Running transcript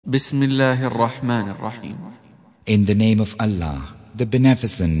بسم الله الرحمن الرحيم. In the name of Allah, the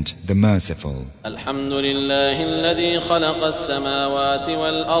Beneficent, the Merciful. الحمد لله الذي خلق السماوات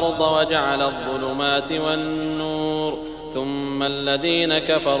والأرض وجعل الظلمات والنور ثم الذين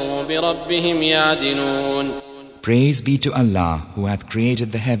كفروا بربهم يعدلون. Praise be to Allah who hath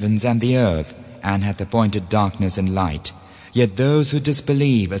created the heavens and the earth and hath appointed darkness and light. Yet those who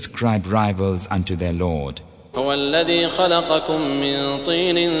disbelieve ascribe rivals unto their Lord. هو الذي خلقكم من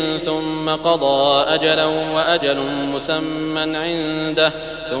طين ثم قضى أجلا وأجل مسمى عنده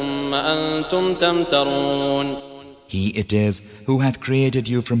ثم أنتم تمترون. He it is who hath created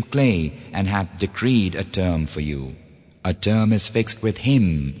you from clay and hath decreed a term for you. A term is fixed with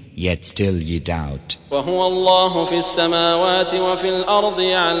him, yet still ye doubt. وهو الله في السماوات وفي الأرض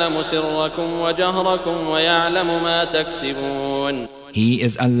يعلم سركم وجهركم ويعلم ما تكسبون. He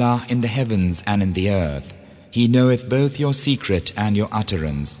is Allah in the heavens and in the earth. He knoweth both your secret and your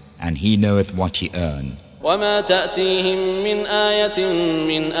utterance, and He knoweth what ye earn. وما تأتيهم من آية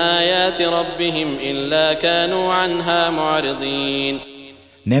من آيات ربهم إلا كانوا عنها معرضين.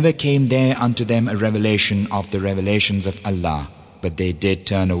 Never came there unto them a revelation of the revelations of Allah, but they did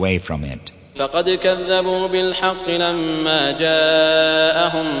turn away from it. فقد كذبوا بالحق لما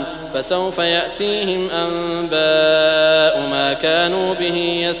جاءهم فسوف يأتيهم أنباء ما كانوا به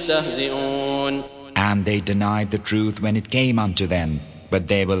يستهزئون. And they denied the truth when it came unto them, but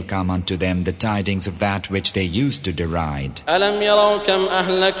there will come unto them the tidings of that which they used to deride. ألم يروا كم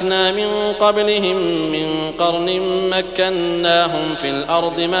أهلكنا من قبلهم من قرن مكناهم في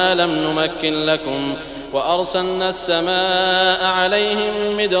الأرض ما لم نمكن لكم وأرسلنا السماء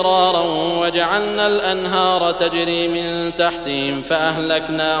عليهم مدرارا وجعلنا الأنهار تجري من تحتهم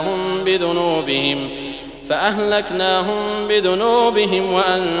فأهلكناهم بذنوبهم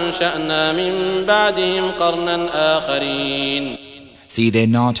وأنشأنا من بعدهم قرنا آخرين. See they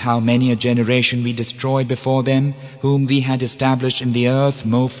not how many a generation we destroyed before them, whom we had established in the earth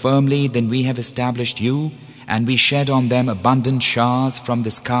more firmly than we have established you, and we shed on them abundant showers from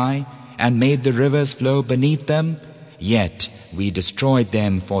the sky, and made the rivers flow beneath them? Yet we destroyed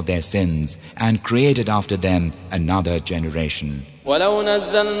them for their sins, and created after them another generation. ولو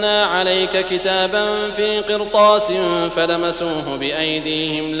نزلنا عليك كتابا في قرطاس فلمسوه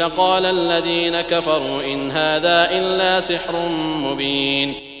بأيديهم لقال الذين كفروا إن هذا إلا سحر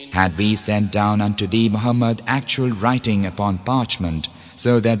مبين. Had we sent down unto thee, Muhammad, actual writing upon parchment,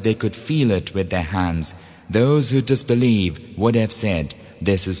 so that they could feel it with their hands, those who disbelieve would have said,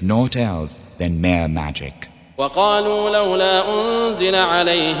 this is naught else than mere magic. وقالوا لولا أنزل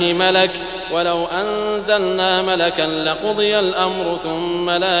عليه ملك ولو أنزلنا ملكا لقضي الأمر ثم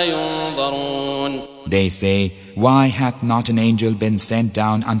لا ينظرون. They say, why hath not an angel been sent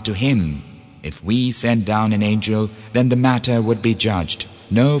down unto him? If we send down an angel, then the matter would be judged.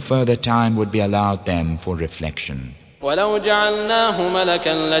 No further time would be allowed them for reflection. ولو جعلناه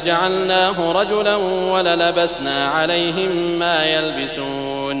ملكا لجعلناه رجلا وللبسنا عليهم ما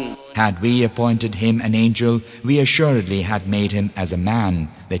يلبسون. Had we appointed him an angel, we assuredly had made him as a man,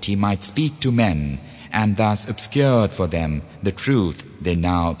 that he might speak to men, and thus obscured for them the truth they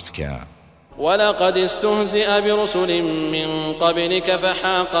now obscure. ولقد استهزئ برسل من قبلك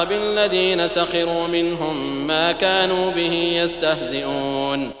فحاق بالذين سخروا منهم ما كانوا به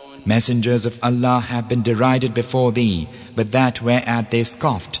يستهزئون. Messengers of Allah have been derided before thee, but that whereat they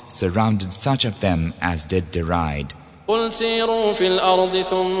scoffed surrounded such of them as did deride. قل سيروا في الأرض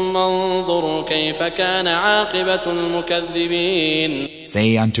ثم انظروا كيف كان عاقبة المكذبين.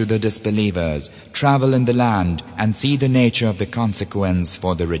 Say unto the disbelievers, travel in the land and see the nature of the consequence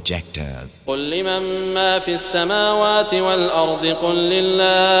for the rejectors. قل لمن ما في السماوات والأرض قل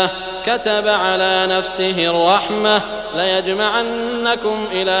لله كتب على نفسه الرحمة ليجمعنكم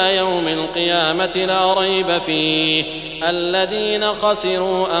إلى يوم القيامة لا ريب فيه الذين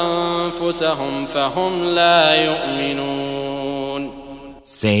خسروا أنفسهم فهم لا يؤمنون.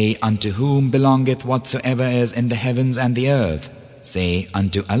 Say unto whom belongeth whatsoever is in the heavens and the earth. Say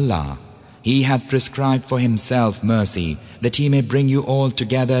unto Allah, He hath prescribed for Himself mercy, that He may bring you all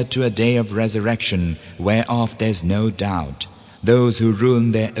together to a day of resurrection, whereof there is no doubt. Those who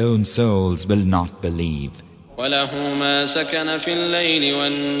ruin their own souls will not believe. وله ما سكن في الليل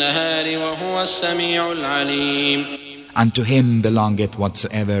والنهار وهو السميع العليم. Unto Him belongeth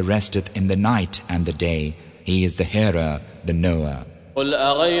whatsoever resteth in the night and the day. He is the hearer, the knower. قل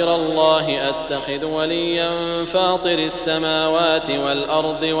أغير الله أتخذ وليا فاطر السماوات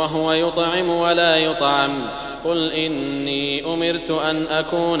والأرض وهو يطعم ولا يطعم قل إني أمرت أن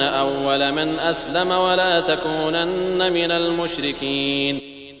أكون أول من أسلم ولا تكونن من المشركين.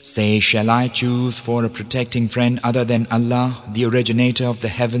 Say, shall I choose for a protecting friend other than Allah, the originator of the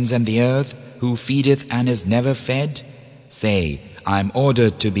heavens and the earth, who feedeth and is never fed? Say, I am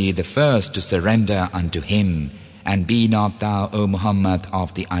ordered to be the first to surrender unto Him, and be not thou, O Muhammad,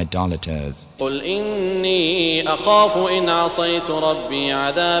 of the idolaters. قل إني أخاف إن عصيت ربي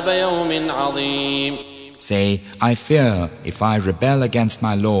عذاب يوم عظيم. Say, I fear, if I rebel against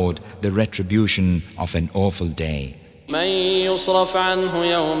my Lord, the retribution of an awful day. من يصرف عنه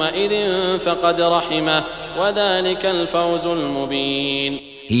يومئذ فقد رحمه وذلك الفوز المبين.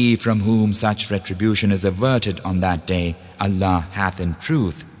 He from whom such retribution is averted on that day, Allah hath in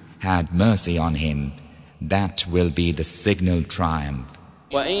truth had mercy on him. That will be the signal triumph.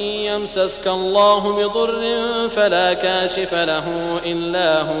 وإن يمسسك الله بضر فلا كاشف له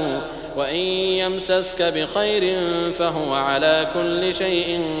إلا هو وإن يمسسك بخير فهو على كل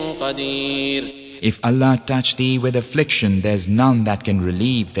شيء قدير. If Allah touch thee with affliction, there's none that can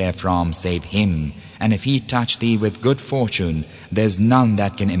relieve therefrom save Him. And if He touch thee with good fortune, there's none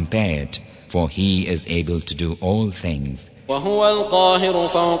that can impair it, for He is able to do all things. وهو القاهر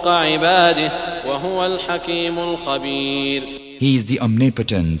فوق عباده وهو الحكيم الخبير. He is the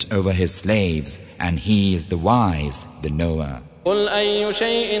omnipotent over His slaves, and He is the wise, the knower. قل أي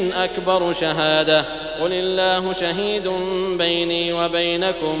شيء أكبر شهادة قل الله شهيد بيني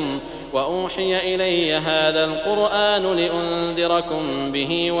وبينكم وأوحي إلي هذا القرآن لأنذركم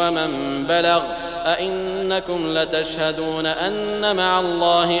به ومن بلغ أئنكم لتشهدون أن مع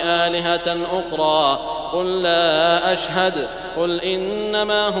الله آلهة أخرى قل لا أشهد قل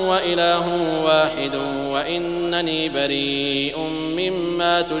إنما هو إله واحد وإنني بريء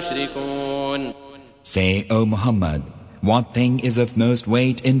مما تشركون. Say, O Muhammad, what thing is of most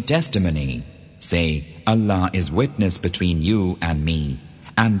weight in testimony? Say, Allah is witness between you and me.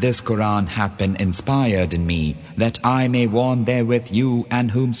 And this Quran hath been inspired in me, that I may warn therewith you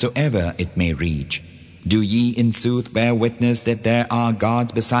and whomsoever it may reach. Do ye in sooth bear witness that there are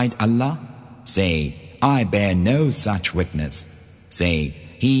gods beside Allah? Say, I bear no such witness. Say,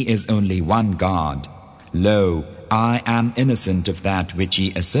 He is only one God. Lo, I am innocent of that which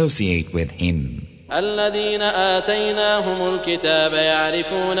ye associate with Him. الذين آتيناهم الكتاب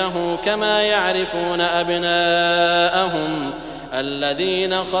يعرفونه كما يعرفون أبناءهم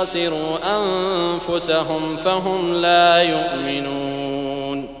الذين خسروا أنفسهم فهم لا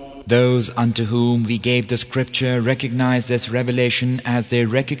يؤمنون. Those unto whom we gave the scripture recognize this revelation as they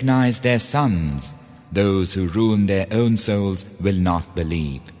recognize their sons. Those who ruin their own souls will not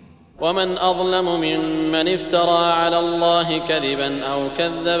believe. ومن أظلم ممن افترى على الله كذبا أو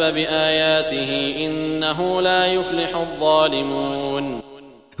كذب بآياته إنه لا يفلح الظالمون.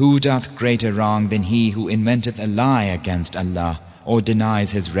 Who doth greater wrong than he who inventeth a lie against Allah or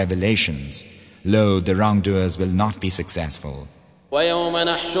denies His revelations? Lo, the wrongdoers will not be successful. ويوم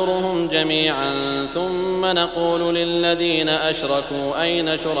نحشرهم جميعا ثم نقول للذين أشركوا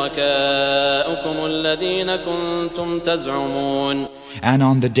أين شركاؤكم الذين كنتم تزعمون. And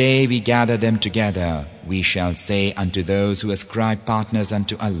on the day we gather them together, we shall say unto those who ascribe partners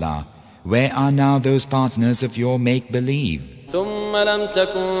unto Allah, where are now those partners of your make-believe? ثم لم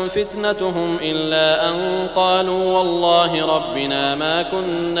تكن فتنتهم إلا أن قالوا والله ربنا ما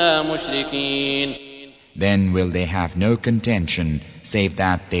كنا مشركين. Then will they have no contention, save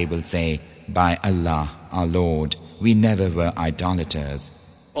that they will say, by Allah, our Lord, we never were idolaters.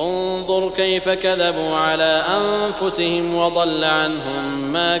 انظر كيف كذبوا على أنفسهم وضل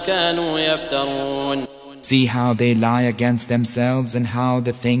عنهم ما كانوا يفترون. See how they lie against themselves and how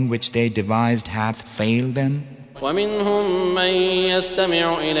the thing which they devised hath failed them. ومنهم من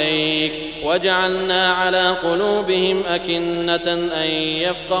يستمع إليك وجعلنا على قلوبهم أكنة أن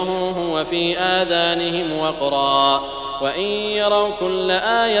يفقهوه وفي آذانهم وقرا وإن يروا كل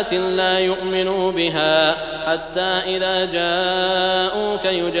آية لا يؤمنوا بها حتى إذا جاءوك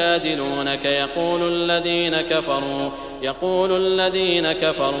يجادلونك يقول الذين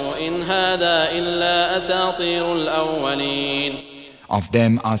كفروا إن هذا إلا أساطير الأولين. Of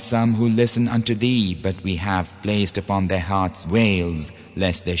them are some who listen unto thee, but we have placed upon their hearts veils,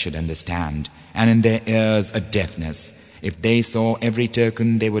 lest they should understand, and in their ears a deafness. If they saw every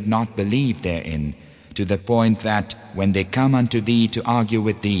token, they would not believe therein, to the point that, when they come unto thee to argue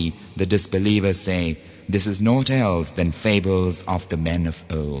with thee, the disbelievers say, this is naught else than fables of the men of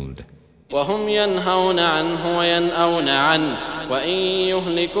old. وهم ينهون عنه وينأون عنه وإن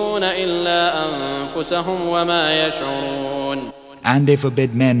يهلكون إلا أنفسهم وما يشعرون. And they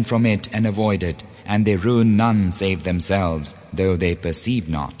forbid men from it and avoid it, and they ruin none save themselves, though they perceive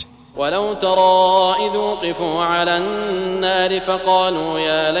not. ولو ترى إذ وقفوا على النار فقالوا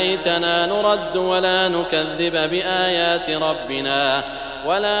يا ليتنا نرد ولا نكذب بآيات ربنا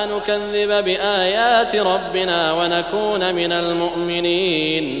ولا نكذب بآيات ربنا ونكون من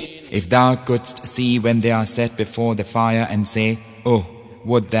المؤمنين. If thou couldst see when they are set before the fire and say, "Oh,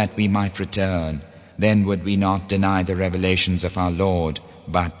 would that we might return," then would we not deny the revelations of our Lord,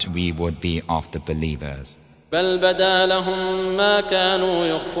 but we would be of the believers. بل بدا لهم ما كانوا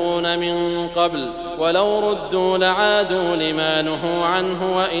يخفون من قبل ولو ردوا لعادوا لما نهوا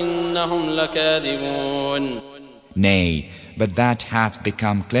عنه وإنهم لكاذبون. Nay, but that hath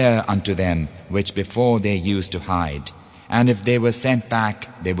become clear unto them which before they used to hide. And if they were sent back,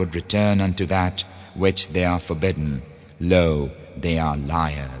 they would return unto that which they are forbidden. Lo, they are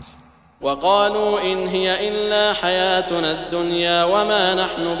liars. وقالوا إن هي إلا حياتنا الدنيا وما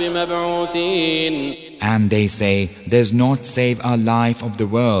نحن بمبعوثين. And they say, there's naught save our life of the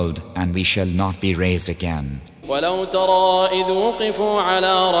world, and we shall not be raised again. ولو ترى إذ وقفوا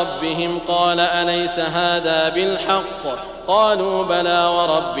على ربهم قال أليس هذا بالحق قالوا بلى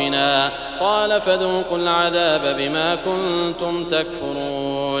وربنا قال فذوقوا العذاب بما كنتم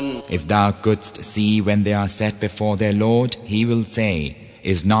تكفرون. If thou couldst see when they are set before their Lord, he will say,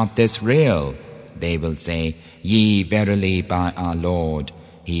 is not this real? They will say, Yea, verily by our Lord.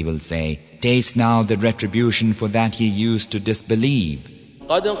 He will say, taste now the retribution for that ye used to disbelieve.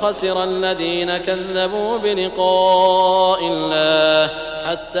 قد خسر الذين كذبوا بلقاء الله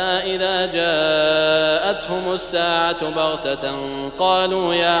حتى إذا جاءتهم الساعة بغتة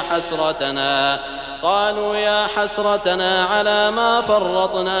قالوا يا حسرتنا على ما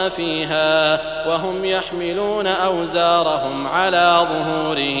فرطنا فيها وهم يحملون أوزارهم على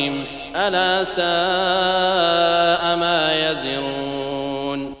ظهورهم ألا ساء ما يزرون.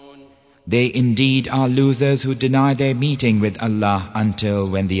 They indeed are losers who deny their meeting with Allah until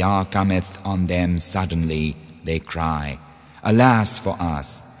when the hour cometh on them suddenly, they cry, Alas for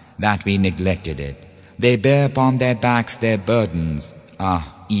us, that we neglected it. They bear upon their backs their burdens. Ah,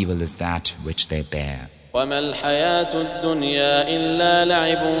 evil is that which they bear. وما الحياة الدنيا إلا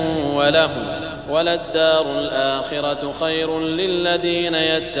لعب وله وللدار الآخرة خير للذين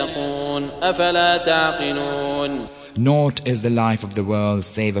يتقون أفلا تعقلون. Naught is the life of the world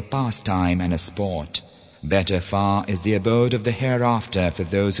save a pastime and a sport. Better far is the abode of the hereafter for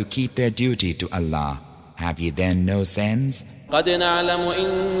those who keep their duty to Allah. Have ye then no sense? قد نعلم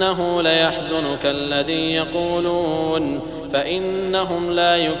إنه ليحزنك الذي يقولون فإنهم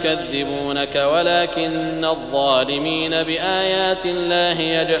لا يكذبونك ولكن الظالمين بآيات الله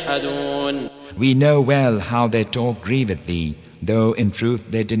يجحدون. We know well how their talk grieveth thee, though in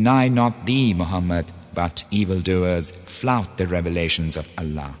truth they deny not thee, Muhammad, but evildoers flout the revelations of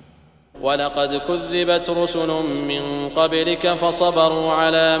Allah. ولقد كذبت رسل من قبلك فصبروا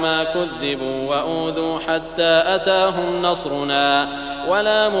على ما كذبوا وأوذوا حتى أتاهم نصرنا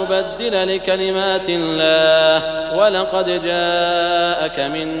ولا مبدل لكلمات الله ولقد جاءك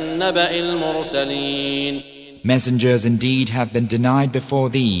من نبأ المرسلين. Messengers indeed have been denied before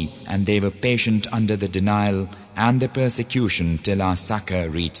thee, and they were patient under the denial and the persecution till our succor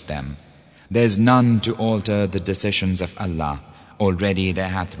reached them. There is none to alter the decisions of Allah. Already there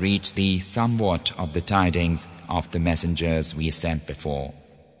hath reached thee somewhat of the tidings of the messengers we sent before.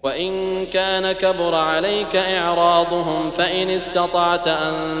 وإن كان كبر عليك إعراضهم فإن استطعت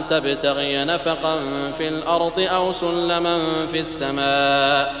أن تبتغي نفقا في الأرض أو سلما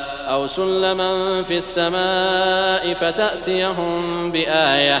في السماء فتأتيهم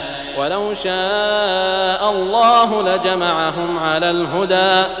بآية ولو شاء الله لجمعهم على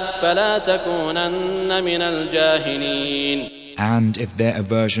الهدى فلا تكونن من الجاهلين. And if their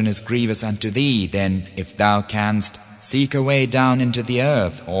aversion is grievous unto thee, then if thou canst, seek a way down into the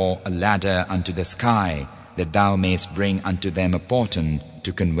earth or a ladder unto the sky, that thou mayst bring unto them a portent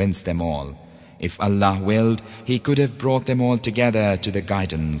to convince them all. If Allah willed, He could have brought them all together to the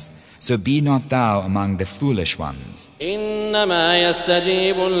guidance. So be not thou among the foolish ones. إنما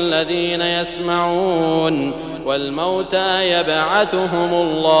يستجيب الذين يسمعون والموتى يبعثهم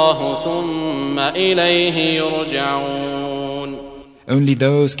الله ثم إليه يرجعون. Only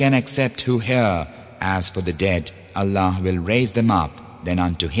those can accept who hear. As for the dead, Allah will raise them up, then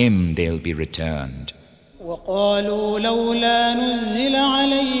unto Him they'll be returned. وقالوا لولا نزل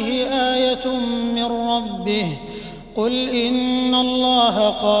عليه آية من ربه قل إن الله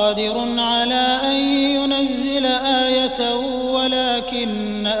قادر على أن ينزل آية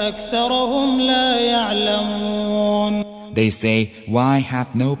ولكن أكثرهم لا يعلمون. They say, why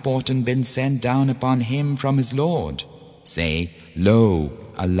hath no portent been sent down upon him from his Lord? Say, lo,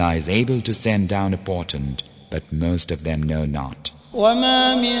 Allah is able to send down a portent, but most of them know not.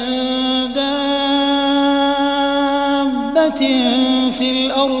 وما من دابة في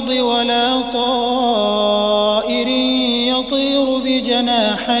الأرض ولا طائر يطير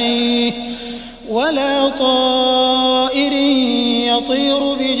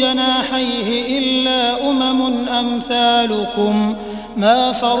يطير بجناحيه إلا أمم أمثالكم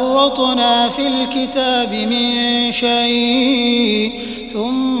ما فرطنا في الكتاب من شيء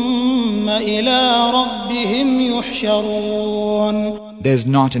ثم إلى ربهم يحشرون. There's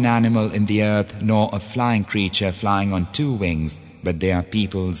not an animal in the earth nor a flying creature flying on two wings, but they are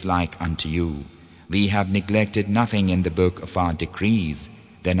peoples like unto you. We have neglected nothing in the book of our decrees.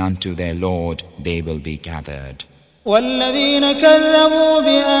 Then unto their Lord they will be gathered. والذين كذبوا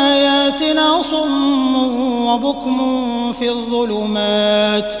بآياتنا صم وبكم في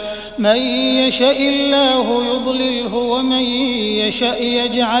الظلمات من يشاء الله يضلله ومن يشاء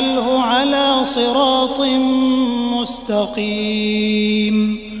يجعله على صراط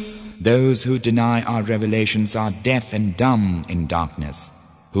مستقيم. Those who deny our revelations are deaf and dumb in darkness.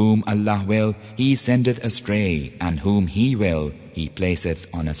 Whom Allah will, He sendeth astray, and whom He will, He placeth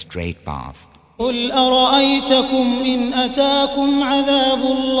on a straight path. قل أرأيتكم إن أتاكم عذاب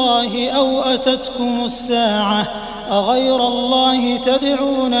الله أو أتتكم الساعة أغير الله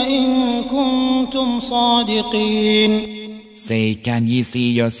تدعون إن كنتم صادقين. Say, can ye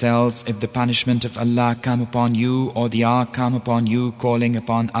see yourselves if the punishment of Allah come upon you or the hour come upon you calling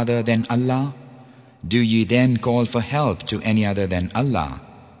upon other than Allah? Do ye then call for help to any other than Allah?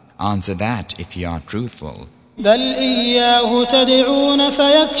 Answer that if ye are truthful. بل إياه تدعون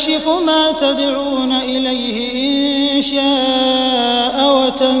فيكشف ما تدعون إليه إن شاء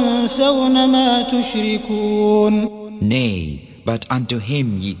وتنسون ما تشركون. Nay, but unto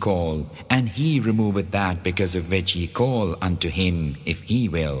Him ye call, and He removeth that because of which ye call unto Him if He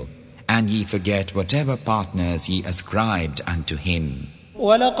will, and ye forget whatever partners ye ascribed unto Him.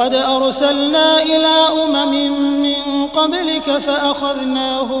 ولقد أرسلنا إلى من قبلك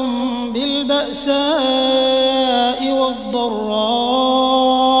فأخذناهم بالبأساء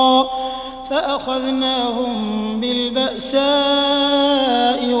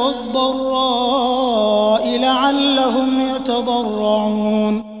والضراء لعلهم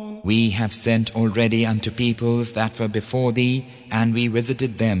يتضرعون. We have sent already unto peoples that were before thee, and we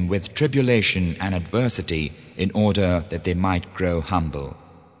visited them with tribulation and adversity, in order that they might grow humble.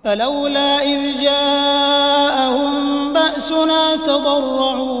 فلولا إذ جاءهم بأسنا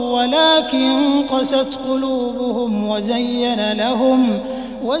تضرعوا ولكن قست قلوبهم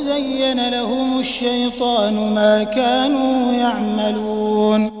وزين لهم الشيطان ما كانوا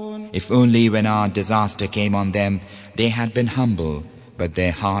يعملون. If only when our disaster came on them, they had been humble, but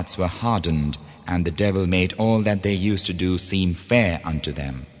their hearts were hardened, and the devil made all that they used to do seem fair unto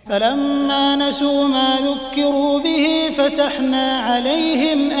them. فلما نسوا ما ذكروا به فتحنا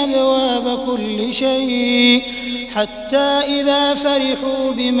عليهم أبواب كل شيء حتى إذا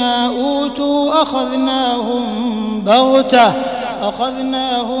فرحوا بما أوتوا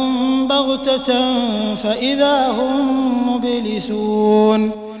أخذناهم بغتة فإذا هم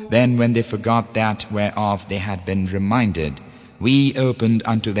مبلسون. Then when they forgot that whereof they had been reminded, we opened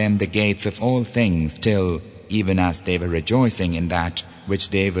unto them the gates of all things till, even as they were rejoicing in that which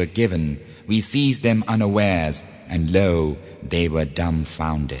they were given, we seized them unawares, and lo, they were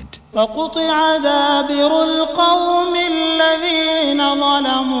dumbfounded. فقطع دابر القوم الذين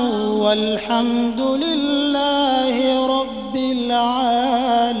ظلموا والحمد لله رب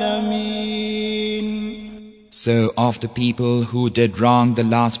العالمين. So of the people who did wrong, the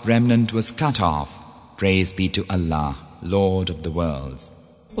last remnant was cut off. Praise be to Allah, Lord of the worlds.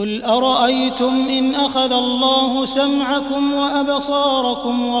 قل أرأيتم إن أخذ الله سمعكم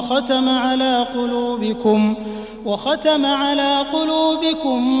وأبصاركم وختم على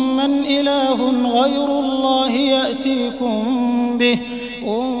قلوبكم من إله غير الله يأتيكم به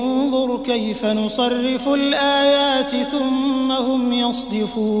انظر كيف نصرف الآيات ثم هم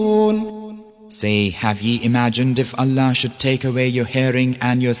يصدفون. Say, have ye imagined if Allah should take away your hearing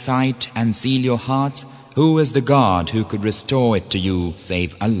and your sight and seal your hearts? Who is the God who could restore it to you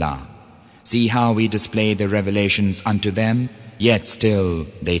save Allah? See how we display the revelations unto them, yet still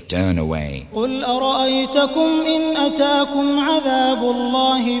they turn away. قل أرأيتكم إن أتاكم عذاب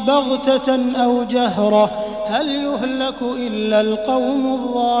الله بغتة أو جهرة هل يهلك إلا القوم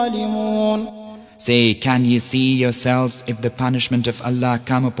الظالمون. Say, can ye see yourselves if the punishment of Allah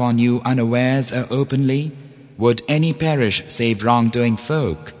come upon you unawares or openly? Would any perish save wrongdoing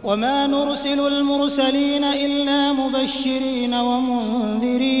folk? وما نرسل المرسلين إلا مبشرين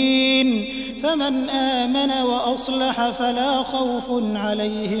ومنذرين فمن آمن وأصلح فلا خوف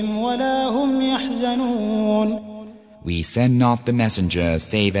عليهم ولا هم يحزنون. We send not the messengers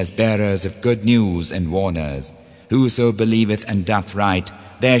save as bearers of good news and warners. Whoso believeth and doth right,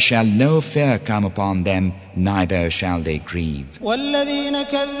 there shall no fear come upon them, neither shall they grieve. والذين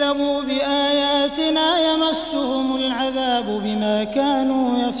كذبوا بآياتنا يمسهم العذاب بما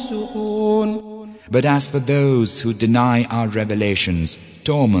كانوا يفسقون. But as for those who deny our revelations,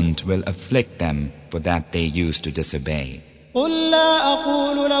 torment will afflict them for that they used to disobey. قل لا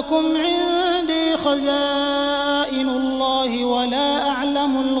أقول لكم عندي خزائن الله ولا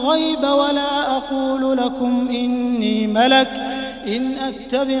أعلم الغيب ولا أقول لكم إني ملك إن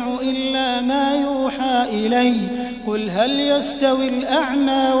أتبع إلا ما يوحى إلي قل هل يستوي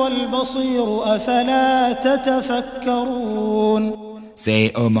الأعمى والبصير أفلا تتفكرون.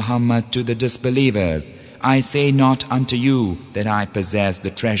 Say, O Muhammad, to the disbelievers, I say not unto you that I possess the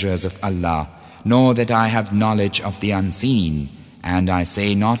treasures of Allah, nor that I have knowledge of the unseen. And I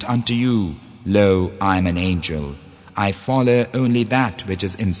say not unto you, Lo, I am an angel. I follow only that which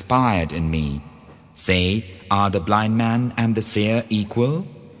is inspired in me. Say, are the blind man and the seer equal?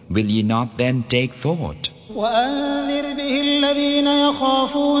 Will ye not then take thought? وأنذر به الذين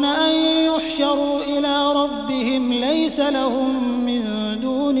يخافون أن يحشروا إلى ربهم ليس لهم من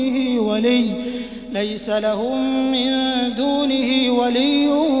دونه ولي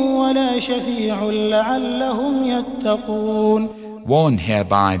ولا شفيع لعلهم يتقون. Warn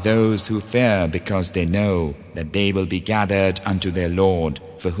hereby those who fear because they know that they will be gathered unto their Lord,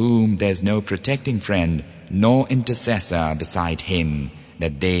 for whom there is no protecting friend nor intercessor beside him,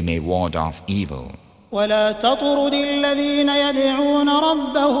 that they may ward off evil. ولا تطرد الذين يدعون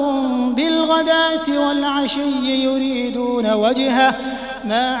ربهم بالغداة والعشي يريدون وجهه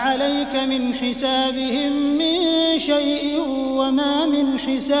ما عليك من حسابهم من شيء وما من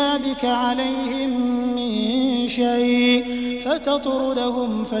حسابك عليهم من شيء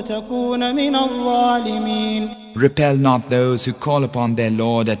فتطردهم فتكون من الظالمين. Repel not those who call upon their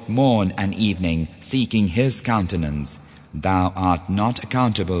Lord at morn and evening, seeking His countenance. Thou art not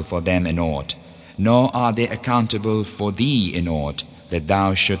accountable for them in aught, nor are they accountable for thee in aught, that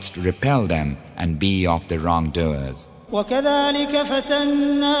thou shouldst repel them and be of the wrongdoers. وكذلك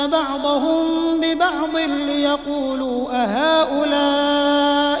فتنا بعضهم ببعض ليقولوا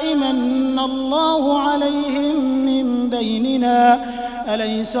أهؤلاء من الله عليهم من بيننا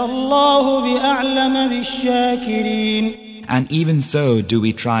أليس الله بأعلم بالشاكرين. And even so do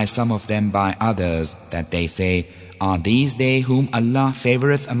we try some of them by others, that they say, Are these they whom Allah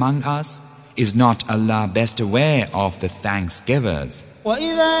favoreth among us? Is not Allah best aware of the thanksgivers?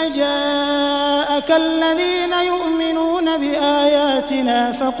 وإذا جاءك الذين يؤمنون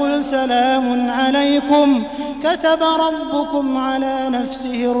بآياتنا فقل سلام عليكم كتب ربكم على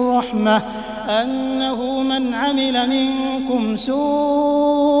نفسه الرحمة أنه من عمل منكم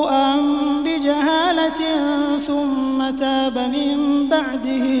سوءا بجهالة ثم تاب من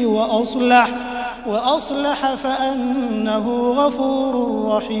بعده وأصلح فأنه غفور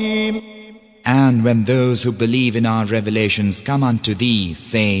رحيم. And when those who believe in our revelations come unto thee,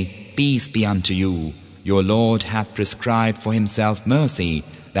 say, Peace be unto you. Your Lord hath prescribed for himself mercy,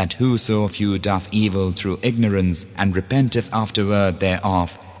 that whoso of you doth evil through ignorance and repenteth afterward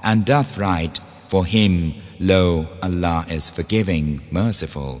thereof, and doth right, for him, lo, Allah is forgiving,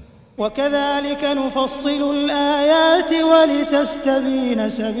 merciful. وكذلك نفصل الآيات ولتستبين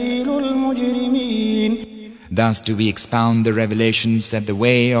سبيل المجرمين. Thus do we expound the revelations that the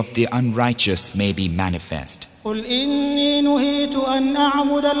way of the unrighteous may be manifest. قل إني نهيت أن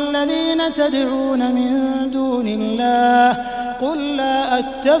أعبد الذين تدعون من دون الله قل لا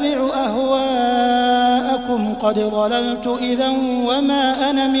أتبع أهواءكم قد ضللت إذا وما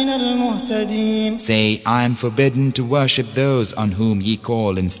أنا من المهتدين. Say, I am forbidden to worship those on whom ye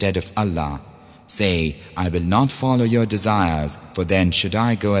call instead of Allah. Say, I will not follow your desires, for then should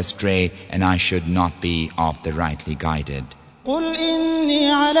I go astray and I should not be of the rightly guided. قل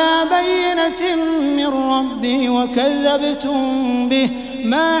إني على بينة من ربي وكذبتم به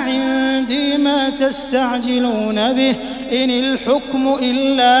ما عندي ما تستعجلون به إن الحكم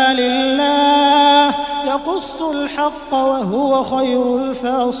إلا لله يقص الحق وهو خير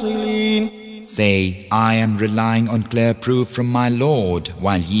الفاصلين. Say, I am relying on clear proof from my Lord,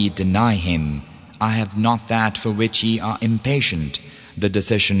 while ye deny him. I have not that for which ye are impatient. The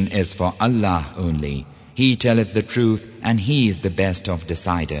decision is for Allah only. He telleth the truth, and He is the best of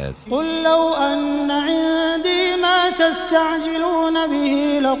deciders. قل لو أن عندي ما تستعجلون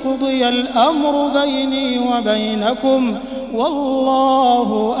به لقضي الأمر بيني وبينكم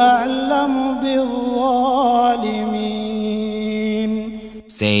والله أعلم بالظالمين.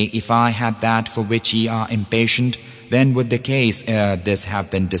 Say, if I had that for which ye are impatient, then would the case ere this have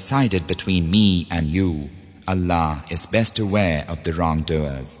been decided between me and you. Allah is best aware of the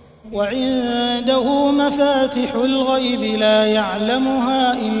wrongdoers. وعنده مفاتح الغيب لا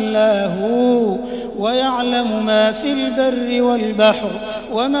يعلمها إلا هو ويعلم ما في البر والبحر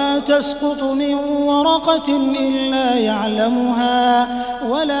وما تسقط من ورقة إلا يعلمها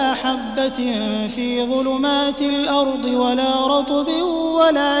ولا حبة في ظلمات الأرض ولا رطب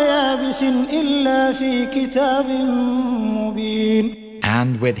ولا يابس إلا في كتاب مبين.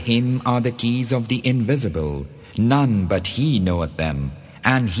 And with him are the keys of the invisible. None but he knoweth them.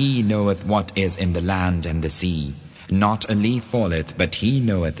 And he knoweth what is in the land and the sea. Not a leaf falleth, but he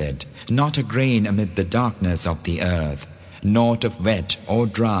knoweth it. Not a grain amid the darkness of the earth. Naught of wet or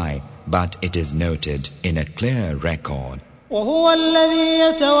dry, but it is noted in a clear record. وهو الذي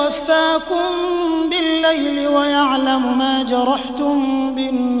يتوفاكم بالليل ويعلم ما جرحتم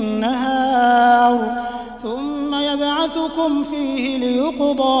بالنهار ثم يبعثكم فيه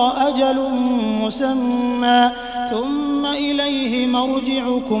ليقضى أجل مسمى ثم إليه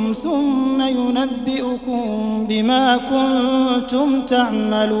مرجعكم ثم ينبئكم بما كنتم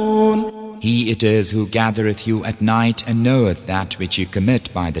تعملون. He it is who gathereth you at night and knoweth that which you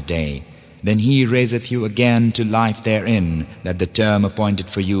commit by the day. Then he raiseth you again to life therein, that the term appointed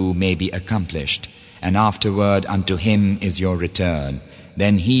for you may be accomplished. And afterward unto him is your return.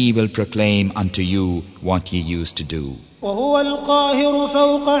 Then he will proclaim unto you what ye used to do. وهو القاهر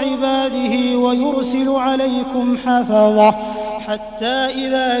فوق عباده ويرسل عليكم حفظة حتى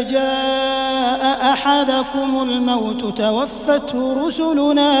إذا جاء أحدكم الموت توفته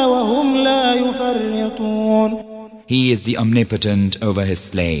رسلنا وهم لا يفرطون. He is the omnipotent over his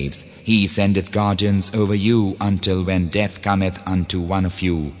slaves. He sendeth guardians over you until when death cometh unto one of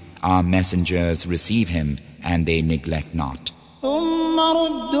you. Our messengers receive him, and they neglect not. ثم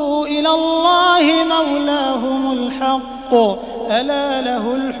ردوا إلى الله مولاهم الحق ألا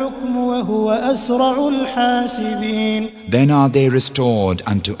له الحكم وهو أسرع الحاسبين. Then are they restored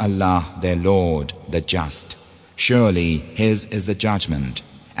unto Allah their Lord, the Just. Surely his is the judgment,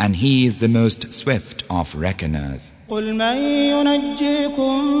 and he is the most swift of reckoners. قل من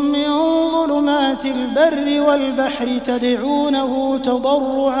ينجيكم من ظلمات البر والبحر تدعونه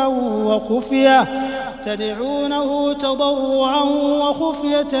تضرعا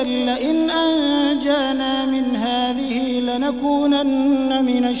وخفية لئن أنجانا من هذه لنكونن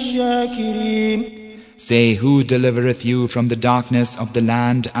من الشاكرين. Say, who delivereth you from the darkness of the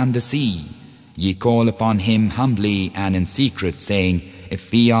land and the sea? Ye call upon him humbly and in secret, saying,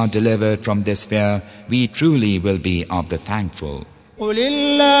 if we are delivered from this fear, we truly will be of the thankful. قل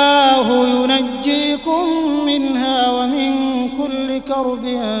الله ينجيكم منها ومن كل كرب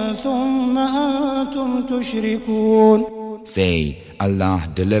ثم أنتم تشركون. Say, Allah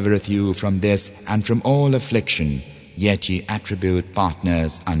delivereth you from this and from all affliction, yet ye attribute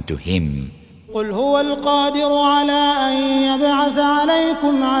partners unto him. قل هو القادر على أن يبعث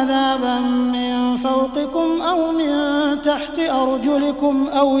عليكم عذابا من فوقكم أو من تحت أرجلكم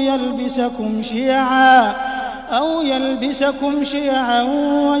أو يلبسكم شيعا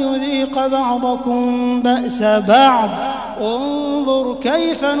ويذيق بعضكم بأس بعض انظر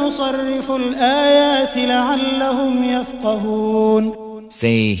كيف نصرف الآيات لعلهم يفقهون.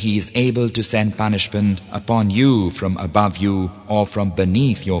 Say, he is able to send punishment upon you from above you or from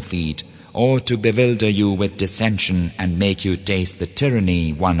beneath your feet, or to bewilder you with dissension and make you taste the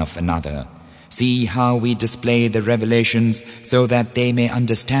tyranny one of another. See how we display the revelations so that they may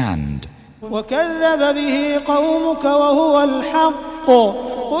understand. وكذب به قومك وهو الحق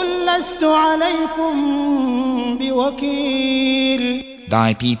قل لست عليكم بوكيل.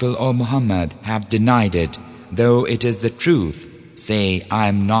 Thy people, O Muhammad, have denied it, though it is the truth. Say, I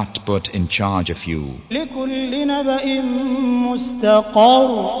am not put in charge of you. لكل نبأ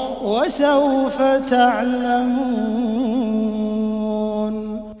مستقر وسوف تعلمون.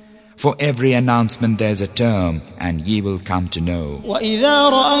 For every announcement there is a term, and ye will come to know. وإذا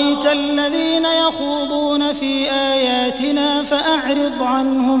رأيت الذين يخوضون في آياتنا فأعرض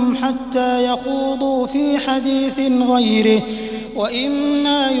عنهم حتى يخوضوا في حديث غيره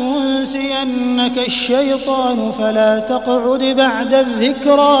وإما ينسينك الشيطان فلا تقعد بعد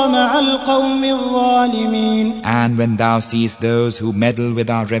الذكرى مع القوم الظالمين. And when thou seest those who meddle with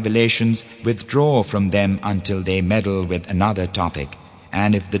our revelations, withdraw from them until they meddle with another topic.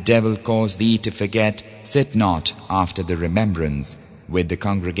 And if the devil cause thee to forget, sit not after the remembrance with the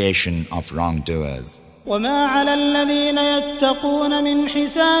congregation of wrongdoers. وما على الذين يتقون من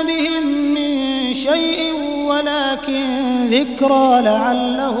حسابهم من شيء ولكن ذكرى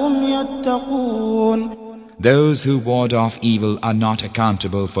لعلهم يتقون. Those who ward off evil are not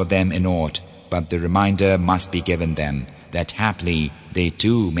accountable for them in aught, but the reminder must be given them, that haply they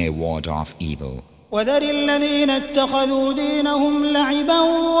too may ward off evil. وذر الذين اتخذوا دينهم لعبا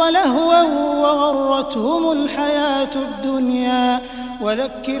ولهوا وغرتهم الحياة الدنيا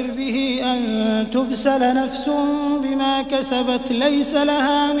وذكر به أن تبسل نفس بما كسبت ليس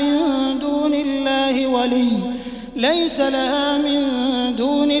لها من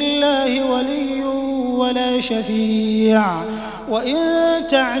دون الله ولي ولا شفيع وإن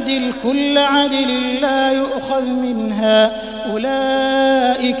تعدل كل عدل لا يؤخذ منها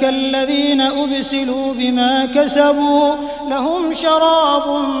أولئك الذين أبسلوا بما كسبوا لهم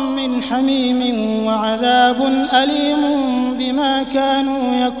شراب من حميم وعذاب أليم بما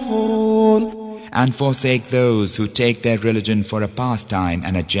كانوا يكفرون. And forsake those who take their religion for a pastime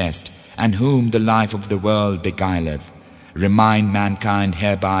and a jest, and whom the life of the world beguileth. Remind mankind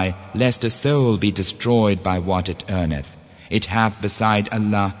hereby, lest a soul be destroyed by what it earneth. It hath beside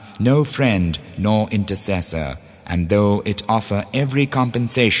Allah no friend nor intercessor, and though it offer every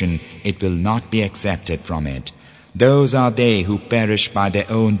compensation, it will not be accepted from it. Those are they who perish by their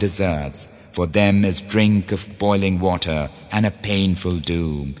own deserts. For them is drink of boiling water and a painful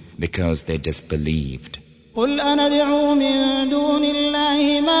doom, because they disbelieved. قل أندعو من دون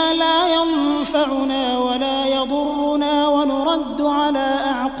الله ما لا ينفعنا ولا يضرنا ونرد على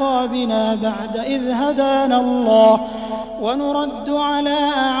أعقابنا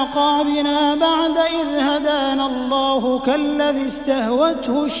بعد إذ هدانا الله كالذي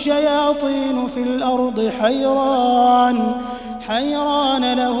استهوته الشياطين في الأرض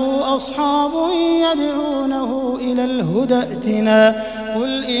حيران له أصحاب يدعونه إلى الهدى ائتنا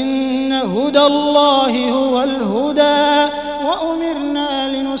قل إن هدى الله هو الهدى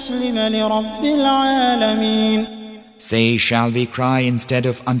وأمرنا لنسلم لرب العالمين. Say, shall we cry instead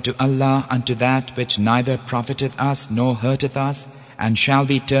of unto Allah unto that which neither profiteth us nor hurteth us? And shall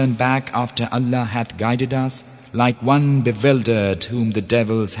we turn back after Allah hath guided us? Like one bewildered whom the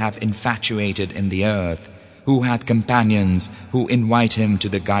devils have infatuated in the earth, who hath companions who invite him to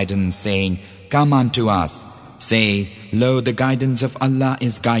the guidance, saying, Come unto us. Say, Lo, the guidance of Allah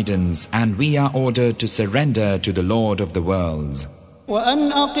is guidance, and we are ordered to surrender to the Lord of the worlds.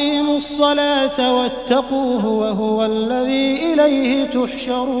 وأن أقيموا الصلاة واتقوه وهو الذي إليه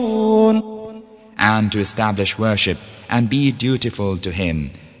تحشرون. And to establish worship and be dutiful to Him,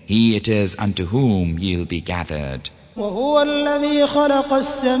 He it is unto whom ye'll be gathered. وهو الذي خلق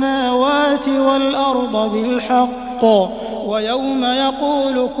السماوات والأرض بالحق ويوم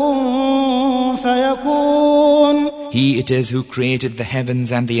يقول كن فيكون. He it is who created the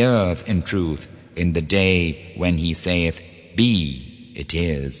heavens and the earth in truth, in the day when He saith, Be, it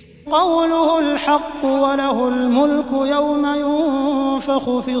is. قوله الحق وله الملك يوم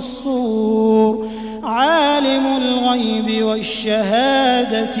ينفخ في الصور عالم الغيب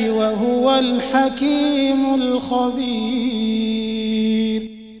والشهادة وهو الحكيم الخبير.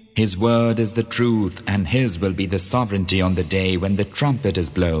 His word is the truth, and His will be the sovereignty on the day when the trumpet is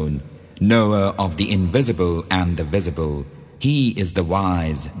blown. Knower of the invisible and the visible. He is the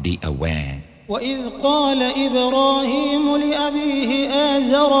wise, the aware. وإذ قال إبراهيم لأبيه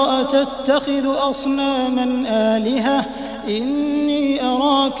آزر أتتخذ أصناما آلهة إني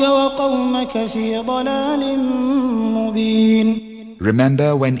أراك وقومك في ضلال مبين.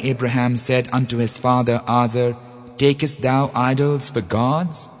 Remember when Abraham said unto his father Azar, Takest thou idols for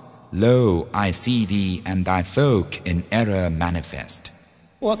gods? Lo, I see thee and thy folk in error manifest.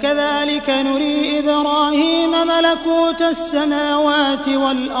 وكذلك نري إبراهيم ملكوت السماوات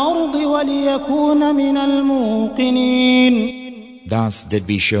والأرض وليكون من الموقنين. Thus did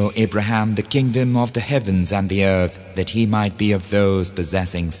we show Abraham the kingdom of the heavens and the earth, that he might be of those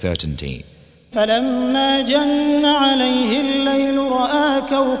possessing certainty. فلما جن عليه الليل رأى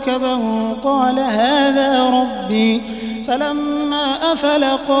كوكبا قال هذا ربي فلما أفل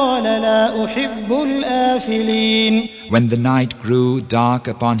قال لا أحب الآفلين. When the night grew dark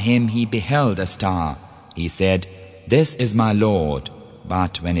upon him, he beheld a star. He said, This is my Lord.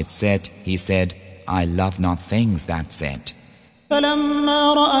 But when it set, he said, I love not things that set.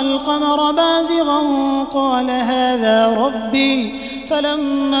 فلما رأى القمر بازغا قال هذا ربي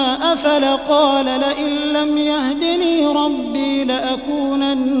فلما أفل قال لئن لم يهدني ربي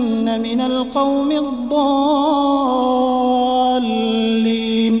لأكونن من القوم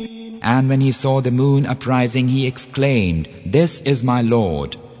الضالين. And when he saw the moon uprising, he exclaimed, This is my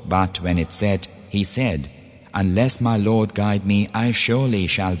Lord. But when it set, he said, Unless my Lord guide me, I surely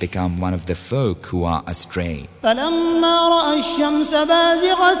shall become one of the folk who are astray. فلما رأى الشمس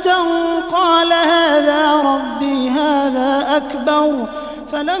بازغة قال هذا ربي هذا أكبر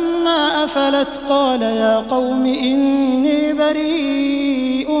فلما أفلت قال يا قوم إني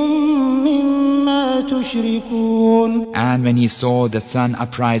بريء مما تشركون. And when he saw the sun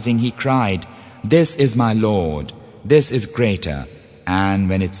uprising, he cried, This is my Lord, this is greater. And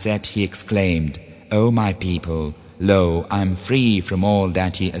when it set, he exclaimed, O my people, lo, I am free from all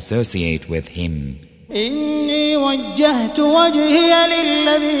that ye associate with him. إني وجهت وجهي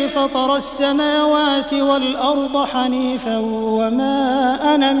للذي فطر السماوات والأرض حنيفا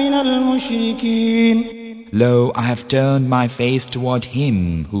وما أنا من المشركين. Lo, I have turned my face toward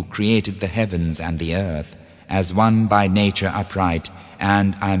him who created the heavens and the earth, as one by nature upright,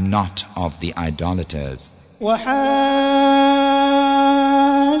 and I am not of the idolaters. وحاجه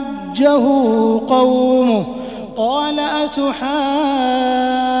قومه قال أتحاجوني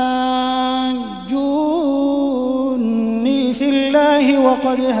في الله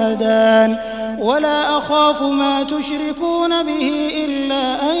وقد هدان ولا أخاف ما تشركون به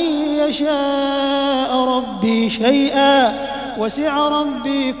إلا أن يشاء ربي شيئا وسع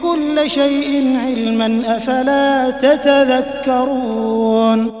ربي كل شيء علما أفلا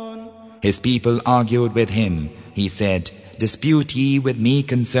تتذكرون. His people argued with him. He said, Dispute ye with me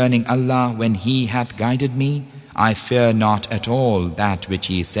concerning Allah when He hath guided me? I fear not at all that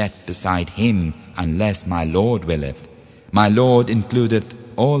which ye set beside Him, unless my Lord willeth. My Lord includeth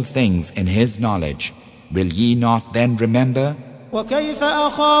all things in His knowledge. Will ye not then remember? وكيف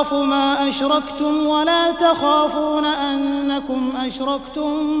أخاف ما أشركتم ولا تخافون أنكم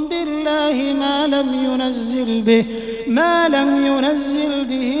أشركتم بالله ما لم ينزل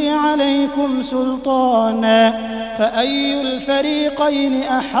به عليكم سلطانا فأي الفريقين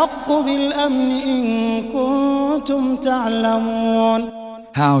أحق بالأمن إن كنتم تعلمون.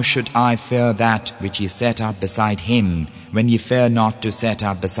 How should I fear that which ye set up beside Him, when ye fear not to set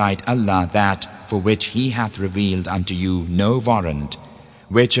up beside Allah that for which He hath revealed unto you no warrant?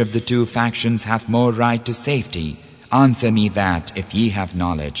 Which of the two factions hath more right to safety? Answer me that if ye have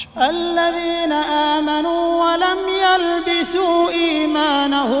knowledge. الذين آمنوا ولم يلبسوا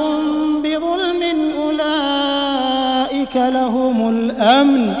إيمانهم بظلم أولئك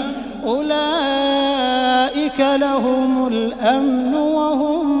لهم الأمن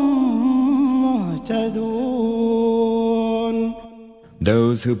وهم مهتدون.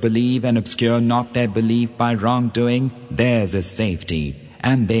 Those who believe and obscure not their belief by wrongdoing, theirs is safety,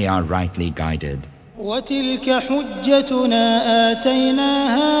 and they are rightly guided. وتلك حجتنا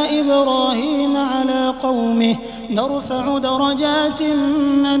آتيناها إبراهيم على قومه نرفع درجات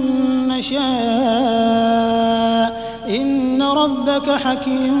من نشاء إن ربك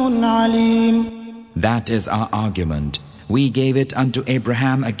حكيم عليم. That is our argument. We gave it unto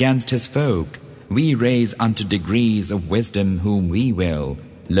Abraham against his folk. We raise unto degrees of wisdom whom we will.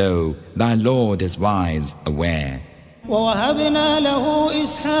 Lo, thy Lord is wise, aware. ووهبنا له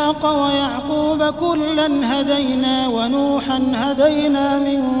إسحاق ويعقوب كلا هدينا ونوحا هدينا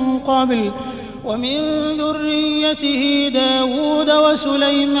من قبل ومن ذريته داود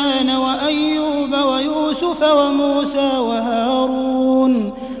وسليمان وأيوب ويوسف وموسى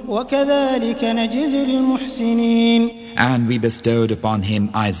وهارون وكذلك نجزي المحسنين. And we bestowed upon him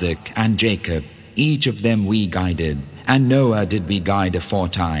Isaac and Jacob. Each of them we guided. And Noah did we guide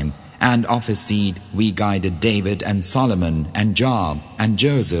aforetime. And of his seed we guided David and Solomon and Job and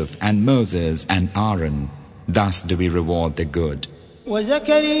Joseph and Moses and Aaron. Thus do we reward the good.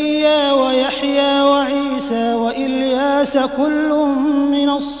 وزكريا ويحيى وعيسى وإلياس كل من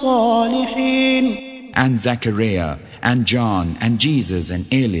الصالحين. And Zechariah and John and Jesus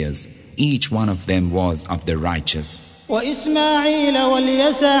and Elias, each one of them was of the righteous. وإسماعيل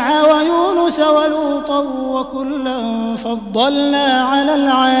واليسع ويونس ولوطا وكلا فضلنا على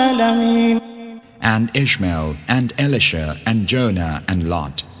العالمين. And Ishmael and Elisha and Jonah and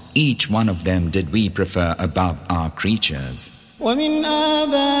Lot, each one of them did we prefer above our creatures. ومن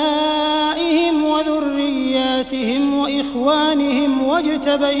آبائهم وذرياتهم وإخوانهم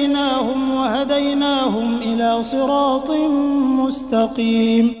واجتبيناهم وهديناهم إلى صراط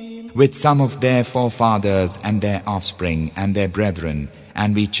مستقيم. With some of their forefathers and their offspring and their brethren,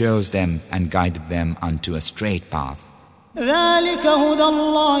 and we chose them and guided them unto a straight path. ذلك هدى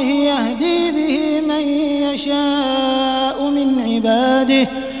الله يهدي به من يشاء من عباده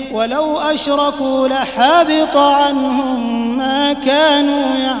ولو أشركوا لحبط عنهم ما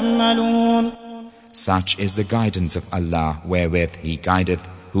كانوا يعملون. Such is the guidance of Allah wherewith He guideth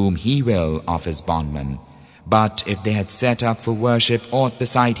whom He will of His bondmen. But if they had set up for worship aught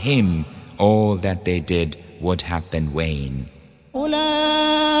beside Him, all that they did would have been vain.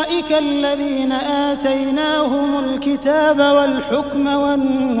 أولئك الذين آتيناهم الكتاب والحكم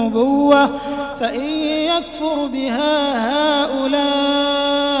والنبوة فإن يكفر بها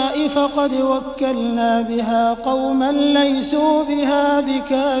هؤلاء فقد وكلنا بها قوما ليسوا بها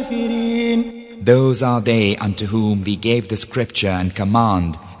بكافرين. Those are they unto whom we gave the scripture and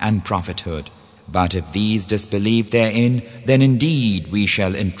command and prophethood. But if these disbelieve therein, then indeed we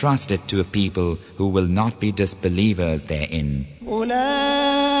shall entrust it to a people who will not be disbelievers therein.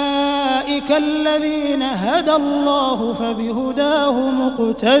 أولئك الذين هدى الله فبهداه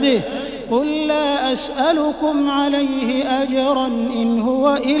مقتده قل لا أسألكم عليه أجرا إن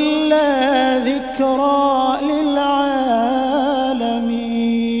هو إلا ذكرى للعالمين.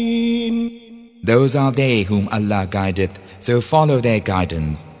 Those are they whom Allah guideth, so follow their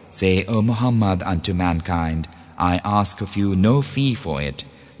guidance. Say, O Muhammad, unto mankind, I ask of you no fee for it.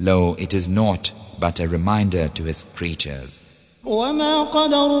 Lo, it is naught but a reminder to his creatures. وما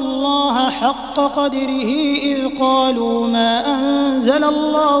قدر الله حق قدره إذ قالوا ما أنزل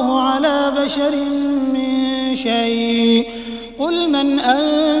الله على بشر من شيء قل من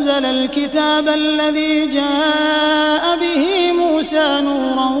أنزل الكتاب الذي جاء به موسى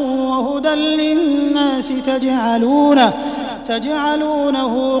نورا وهدى للناس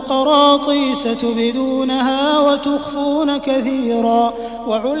تجعلونه قراطيس تبدونها وتخفون كثيرا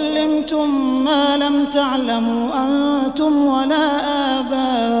وعلمتم ما لم تعلموا أنتم ولا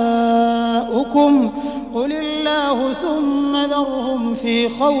آباؤكم قل الله ثم ذرهم في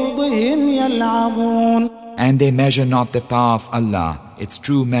خوضهم يلعبون. And they measure not the power of Allah, its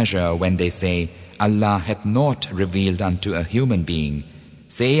true measure, when they say, Allah hath not revealed unto a human being.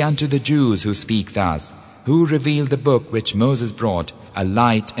 Say unto the Jews who speak thus, who revealed the book which Moses brought, a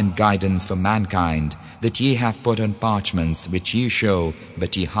light and guidance for mankind, that ye have put on parchments which ye show,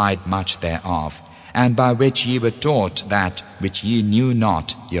 but ye hide much thereof, and by which ye were taught that which ye knew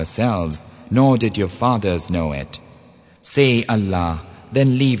not yourselves, nor did your fathers know it. Say Allah,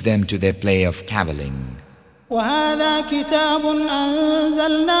 then leave them to their play of cavilling. وهذا كتاب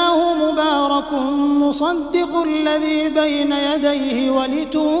أنزلناه مبارك مصدق الذي بين يديه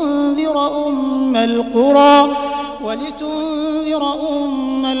ولتنذر أم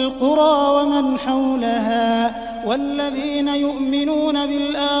القرى ومن حولها والذين يؤمنون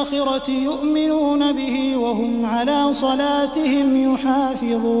بالآخرة يؤمنون به وهم على صلاتهم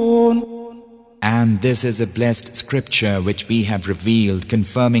يحافظون. And this is a blessed scripture which we have revealed,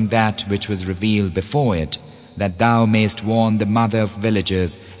 confirming that which was revealed before it, that thou mayst warn the mother of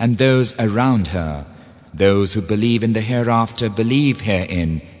villages and those around her. Those who believe in the hereafter believe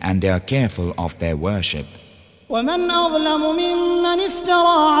herein, and they are careful of their worship. ومن أظلم ممن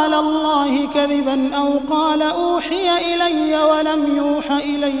افترى على الله كذبا أو قال أوحي إلي ولم يوح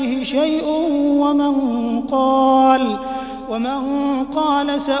إليه شيء ومن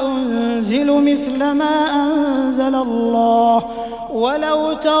قال سأنزل مثل ما أنزل الله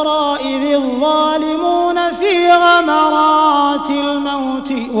ولو ترى إذ الظالمون في غمرات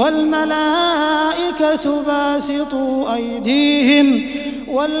الموت والملائكة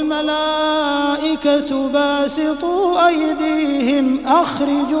باسطوا أيديهم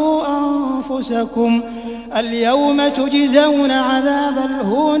أخرجوا أنفسكم اليوم تجزون عذاب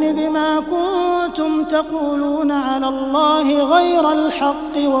الهون بما كنتم تقولون على الله غير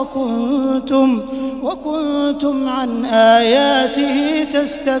الحق وكنتم عن آياته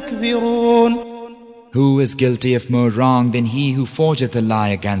تستكبرون. Who is guilty of more wrong than he who forgeth a lie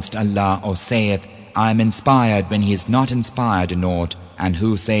against Allah, or saith, I am inspired when he is not inspired in aught, and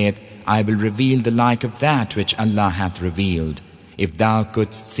who saith, I will reveal the like of that which Allah hath revealed. If thou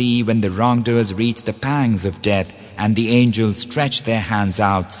couldst see when the wrongdoers reach the pangs of death, and the angels stretch their hands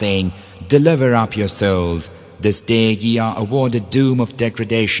out, saying, Deliver up your souls. This day ye are awarded doom of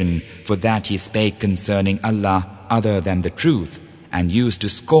degradation, for that ye spake concerning Allah other than the truth, and used to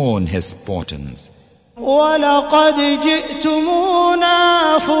scorn His portents. وَلَقَدْ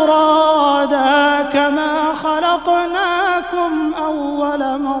جِئْتُمُونَا فُرَادَى كَمَا خَلَقْنَاكُمْ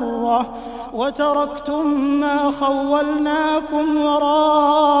أَوَّلَ مَرَّةٍ وَتَرَكْتُمْ مَا خَوَّلْنَاكُمْ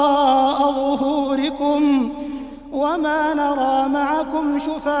وَرَاءَ ظُهُورِكُمْ وَمَا نَرَى مَعَكُمْ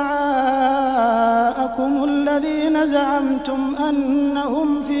شُفَعَاءَكُمُ الَّذِينَ زَعَمْتُمْ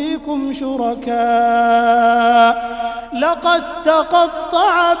أَنَّهُمْ فِيكُمْ شُرَكَاءُ لَقَدْ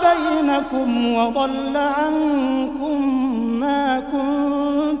تَقَطَّعَ بَيْنَكُمْ وَضَلَّ عَنكُمْ مَا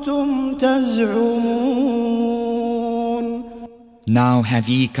كُنتُمْ تَزْعُمُونَ. Now have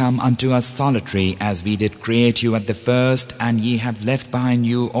ye come unto us solitary, as we did create you at the first, and ye have left behind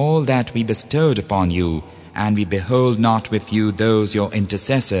you all that we bestowed upon you, and we behold not with you those your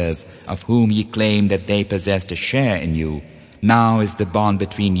intercessors, of whom ye claim that they possessed a share in you. Now is the bond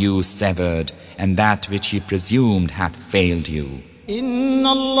between you severed, and that which ye presumed hath failed you. إن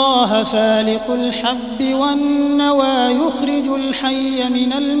الله فالق الحب والنوى يخرج الحي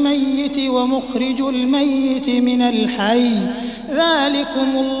من الميت ومخرج الميت من الحي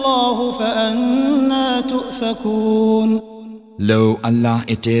ذلكم الله فأنى تؤفكون. Lo, Allah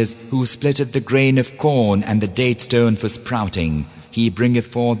it is who splitteth the grain of corn and the date stone for sprouting. He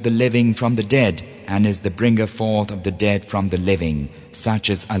bringeth forth the living from the dead, and is the bringer forth of the dead from the living. Such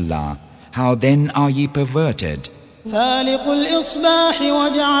is Allah. How then are ye perverted? فالق الإصباح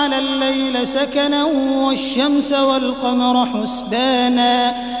وجعل الليل سكنا والشمس والقمر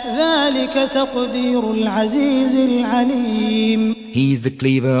حسبانا ذلك تقدير العزيز العليم. He is the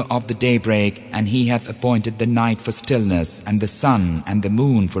cleaver of the daybreak, and He hath appointed the night for stillness, and the sun and the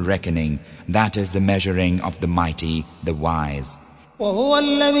moon for reckoning. That is the measuring of the mighty, the wise. وهو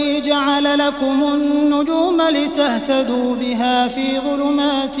الذي جعل لكم النجوم لتهتدوا بها في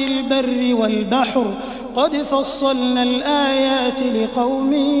ظلمات البر والبحر قد فصلنا الآيات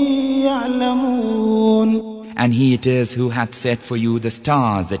لقوم يعلمون. And He it is who hath set for you the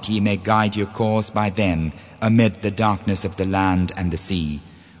stars that ye may guide your course by them amid the darkness of the land and the sea.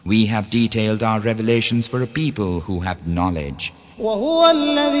 We have detailed our revelations for a people who have knowledge. وهو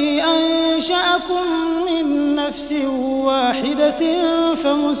الذي أنشأكم من نفس واحدة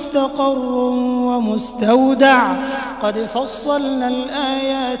فمستقر ومستودع قد فصلنا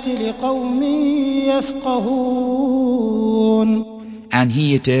الآيات لقوم يفقهون. And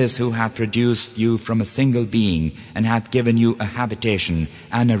He it is who hath produced you from a single being and hath given you a habitation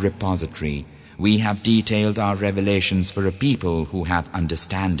and a repository. We have detailed our revelations for a people who have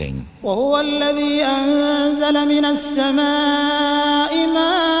understanding. وهو الذي أنزل من السماء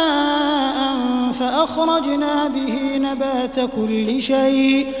ماء فأخرجنا به نبات كل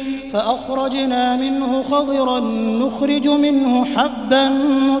شيء فأخرجنا منه خضرا نخرج منه حبا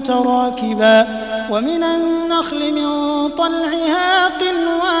متراكبا ومن النخل من طلعها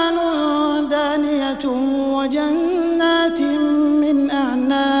قنوان دانية وجنات من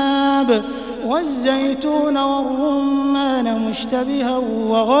أعناب والزيتون والرمان مشتبها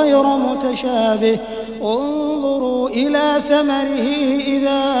وغير متشابه انظروا إلى ثمره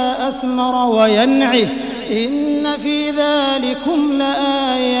إذا أثمر وينعه إن في ذلكم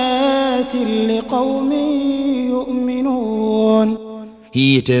لآيات لقوم يؤمنون.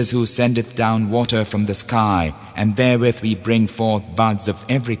 He it is who sendeth down water from the sky, and therewith we bring forth buds of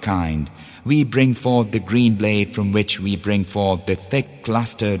every kind. We bring forth the green blade from which we bring forth the thick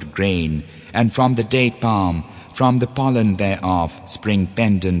clustered grain, and from the date palm, from the pollen thereof, spring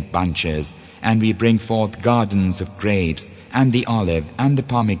pendant bunches, and we bring forth gardens of grapes, and the olive, and the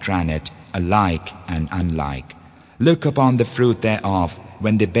pomegranate, alike and unlike. Look upon the fruit thereof,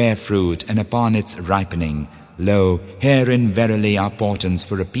 when they bear fruit, and upon its ripening. Lo, herein verily are portents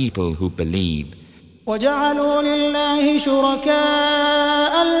for a people who believe. وجعلوا لله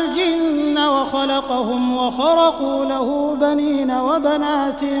شركاء الجن وخلقهم وخرقوا له بنين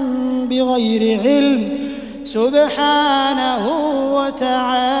وبنات بغير علم سبحانه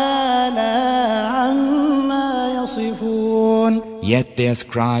وتعالى عما يصفون. Yet they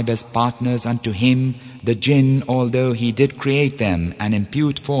ascribe as partners unto Him the jinn, although He did create them, and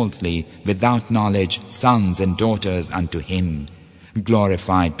impute falsely, without knowledge, sons and daughters unto Him.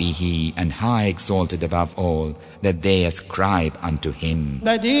 Glorified be He, and high exalted above all, that they ascribe unto Him.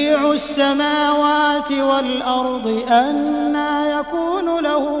 بديع السماوات والأرض أنى يكون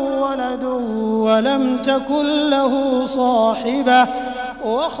له ولد ولم تكن له صاحبة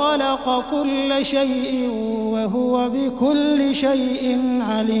وخلق كل شيء وهو بكل شيء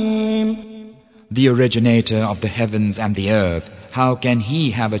عليم. The originator of the heavens and the earth, how can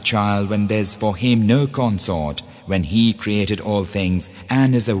He have a child when there's for Him no consort, when He created all things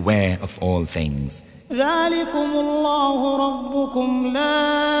and is aware of all things? ذلكم الله ربكم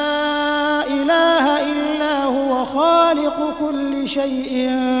لا إله إلا هو خالق كل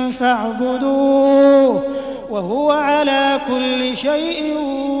شيء فاعبدوه وهو على كل شيء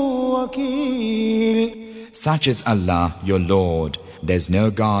وكيل. Such is Allah, your Lord. There's no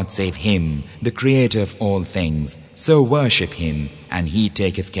God save Him, the Creator of all things. So worship Him, and He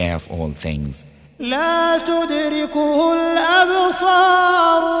taketh care of all things. لا تدركه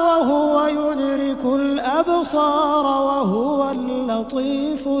الأبصار وهو يدرك الأبصار وهو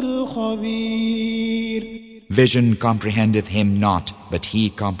اللطيف الخبير. Vision comprehendeth Him not, but He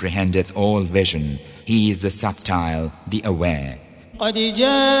comprehendeth all vision. He is the subtile, the aware. قد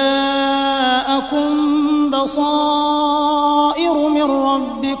جاءكم بصائر من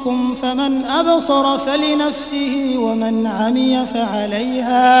ربكم فمن أبصر فلنفسه ومن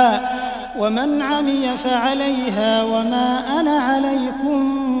عمي فعليها وما أنا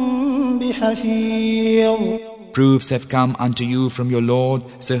عليكم بحفيظ. Proofs have come unto you from your Lord,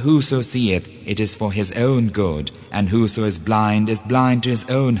 so whoso seeth, it is for his own good, and whoso is blind to his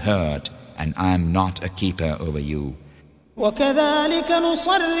own hurt, and I am not a keeper over you. وكذلك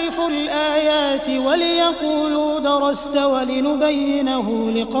نصرف الآيات وليقولوا درست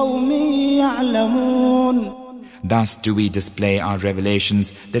ولنبينه لقوم يعلمون. Thus do we display our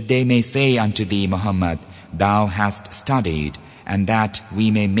revelations, that they may say unto thee, Muhammad, thou hast studied, and that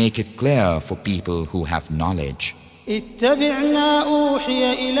we may make it clear for people who have knowledge. اتبع ما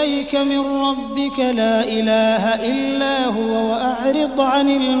أوحي إليك من ربك لا إله إلا هو وأعرض عن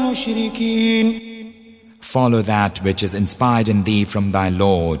المشركين. Follow that which is inspired in thee from thy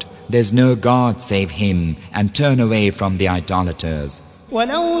Lord. There is no God save Him, and turn away from the idolaters.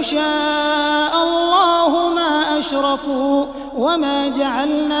 ولو شاء الله ما أشركوا وما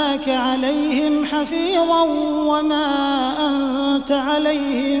جعلناك عليهم حفيظا وما أنت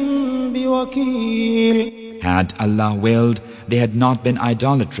عليهم بوكيل. Had Allah willed, they had not been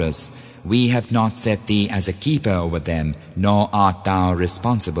idolatrous. We have not set thee as a keeper over them, nor art thou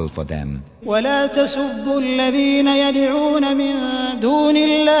responsible for them. ولا تسبوا الذين يدعون من دون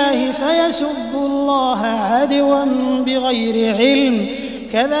الله فيسبوا الله عدوا بغير علم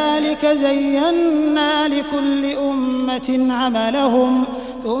كذلك زينا لكل أمة عملهم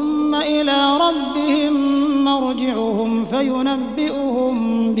ثم إلى ربهم مرجعهم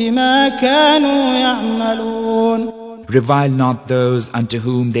فينبئهم بما كانوا يعملون. Revile not those unto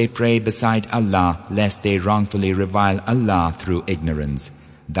whom they pray beside Allah, lest they wrongfully revile Allah through ignorance.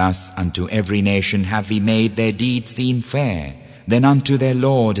 Thus unto every nation have we made their deeds seem fair. Then unto their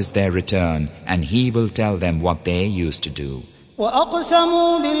Lord is their return, and He will tell them what they used to do.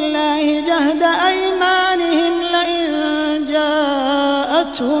 وأقسموا بالله جهد أيمانهم لئن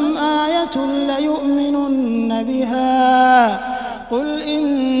جاءتهم آية ليؤمنن بها قل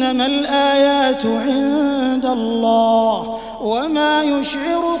إنما الآيات عند الله وما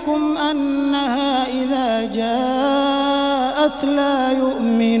يشعركم أنها إذا جاءت لا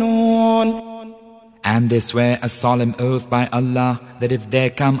يؤمنون. And they swear a solemn oath by Allah that if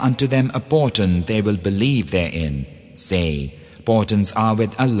there come unto them a portent, they will believe therein. Say, portents are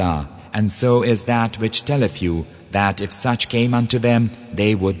with Allah, and so is that which telleth you that if such came unto them,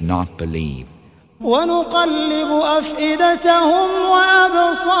 they would not believe. ونقلب أفئدتهم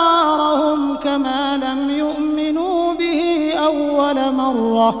وأبصارهم كما لم يؤمنوا به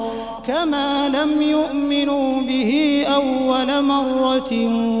أول مرة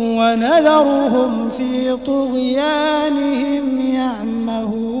ونذرهم في طغيانهم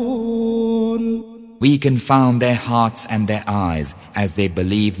يعمهون. We confound their hearts and their eyes, as they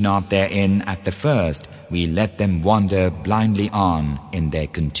believe not therein at the first. We let them wander blindly on in their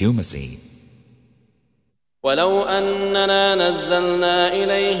contumacy. ولو أننا نزلنا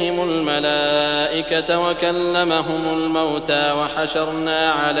إليهم الملائكة وكلمهم الموتى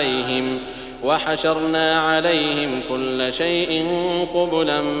وحشرنا عليهم كل شيء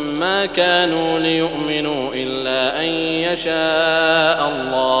قبلا ما كانوا ليؤمنوا إلا أن يشاء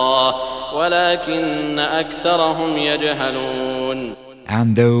الله ولكن أكثرهم يجهلون.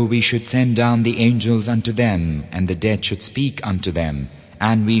 And though we should send down the angels unto them, and the dead should speak unto them,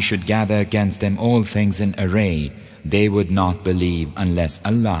 and we should gather against them all things in array, they would not believe unless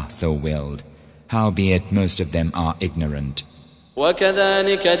Allah so willed. Howbeit most of them are ignorant.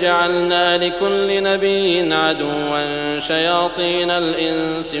 وكذلك جعلنا لكل نبي عدوا شياطين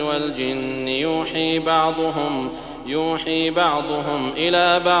الإنس والجن يوحي بعضهم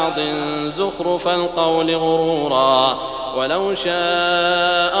إلى بعض زخرف القول غرورا ولو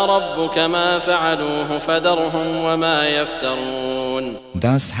شاء ربك ما فعلوه فذرهم وما يفترون.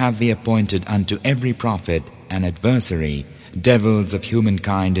 Thus have we appointed unto every prophet an adversary, devils of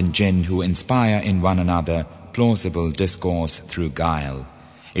humankind and jinn who inspire in one another plausible discourse through guile.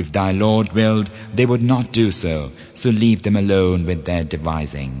 If thy Lord willed, they would not do so, so leave them alone with their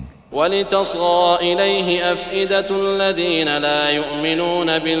devising. ولتصغى إليه أفئدة الذين لا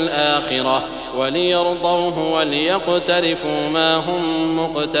يؤمنون بالآخرة وليرضوه وليقترفوا ما هم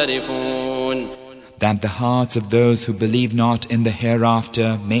مقترفون. That the hearts of those who believe not in the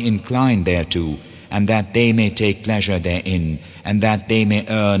hereafter may incline thereto, and that they may take pleasure therein, and that they may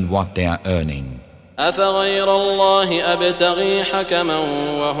earn what they are earning. أفغير الله أبتغي حكما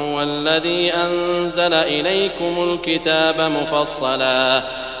وهو الذي أنزل إليكم الكتاب مفصلا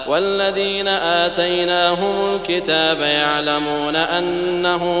والذين آتيناهم الكتاب يعلمون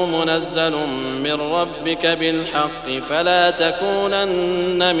أنه منزل من ربك بالحق فلا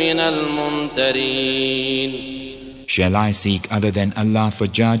تكونن من الممترين. Shall I seek other than Allah for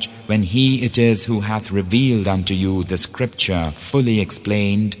judge when He it is who hath revealed unto you the scripture fully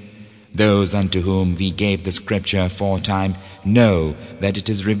explained? Those unto whom we gave the scripture aforetime know that it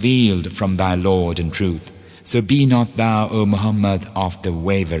is revealed from thy Lord in truth. So be not thou, O Muhammad, of the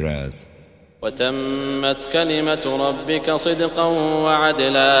waverers. وتمت كلمة ربك صدقا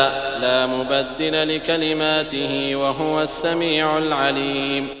وعدلا لا مبدل لكلماته وهو السميع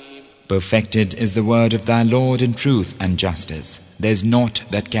العليم. Perfected is the word of thy Lord in truth and justice. There is naught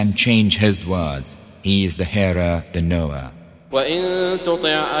that can change his words. He is the hearer, the knower. وإن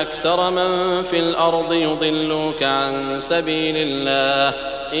تطع أكثر من في الأرض يضلوك عن سبيل الله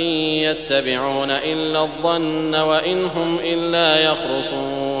إن يتبعون إلا الظن وإن هم إلا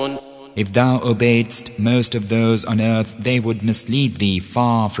يخرصون. If thou obeyedst most of those on earth, they would mislead thee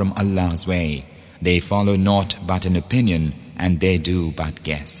far from Allah's way. They follow naught but an opinion, and they do but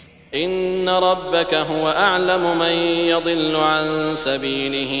guess. إن ربك هو أعلم من يضل عن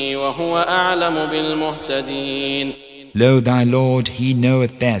سبيله وهو أعلم بالمهتدين. Lo, thy Lord, He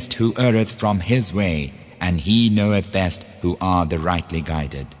knoweth best who erreth from His way, and He knoweth best who are the rightly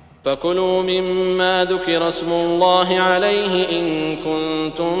guided. فكلوا مما ذكر اسم الله عليه إن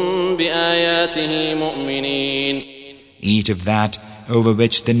كنتم بآياته مؤمنين. Eat of that over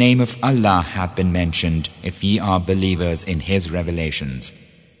which the name of Allah hath been mentioned, if ye are believers in His revelations.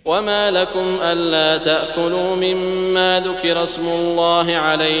 وما لكم ألا تأكلوا مما ذكر اسم الله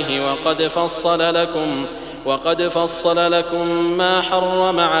عليه وقد فصل لكم ما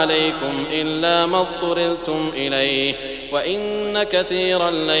حرم عليكم إلا ما اضطررتم إليه وإن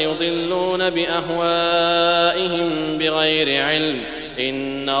كثيرا ليضلون بأهوائهم بغير علم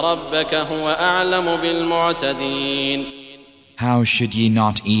إن ربك هو أعلم بالمعتدين. How should ye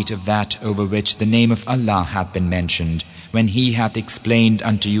not eat of that over which the name of Allah hath been mentioned, when He hath explained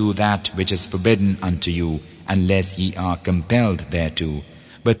unto you that which is forbidden unto you, unless ye are compelled thereto?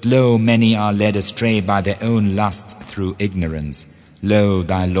 But lo, many are led astray by their own lusts through ignorance. Lo,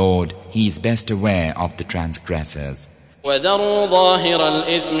 thy Lord, He is best aware of the transgressors. وَذَرُوا ظَاهِرَ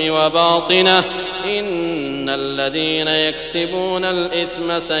الْإِثْمِ وَبَاطِنَهُ إِنَّ الَّذِينَ يَكْسِبُونَ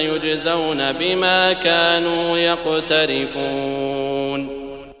الْإِثْمَ سَيُجْزَوْنَ بِمَا كَانُوا يَقْتَرِفُونَ.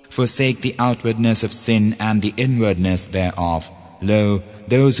 Forsake the outwardness of sin and the inwardness thereof. Lo,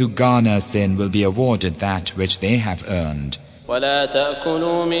 those who garner sin will be awarded that which they have earned. ولا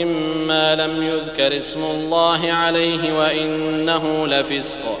تأكلوا مما لم يذكر اسم الله عليه وإنه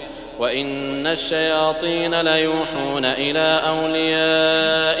لفسق وإن الشياطين ليوحون إلى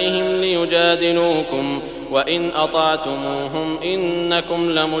أوليائهم ليجادلوكم وإن أطعتموهم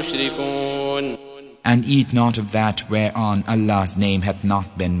إنكم لمشركون. And eat not of that whereon Allah's name hath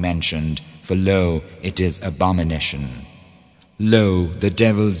not been mentioned, for lo, it is abomination. Lo, the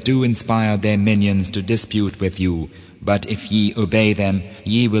devils do inspire their minions to dispute with you, but if ye obey them,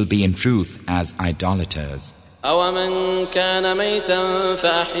 ye will be in truth as idolaters. أَوَمَنْ كَانَ مَيْتًا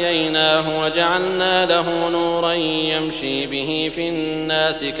فَأَحْيَيْنَاهُ وَجَعَلْنَا لَهُ نُورًا يَمْشِي بِهِ فِي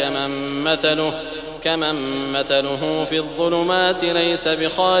النَّاسِ كمن مثله في الظلمات ليس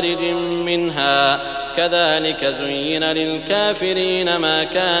بخارج منها كذلك زين للكافرين ما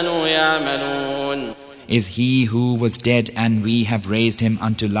كانوا يعملون. Is he who was dead and we have raised him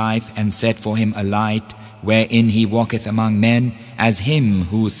unto life and set for him a light wherein he walketh among men, as him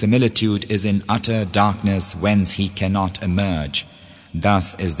whose similitude is in utter darkness whence he cannot emerge.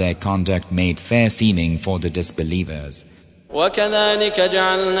 Thus is their conduct made fair seeming for the disbelievers. وكذلك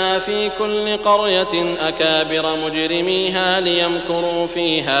جعلنا في كل قرية أكابر مجرميها ليمكروا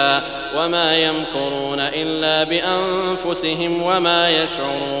فيها وما يمكرون إلا بأنفسهم وما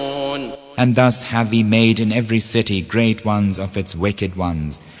يشعرون. And thus have we made in every city great ones of its wicked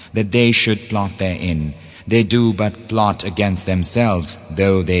ones, that they should plot therein. They do but plot against themselves,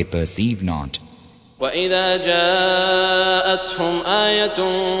 though they perceive not. وإذا جاءتهم آية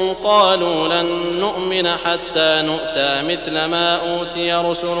قالوا لن نؤمن حتى نؤتى مثل ما أوتي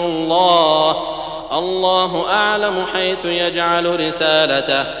رسل الله الله أعلم حيث يجعل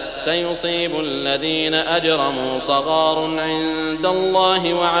رسالته سيصيب الذين أجرموا صغار عند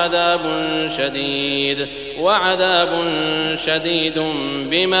الله وعذاب شديد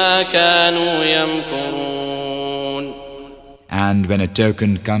بما كانوا يمكرون. And when a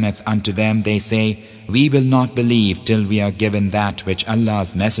token cometh unto them, they say, we will not believe till we are given that which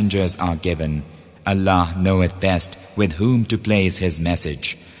Allah's messengers are given. Allah knoweth best with whom to place His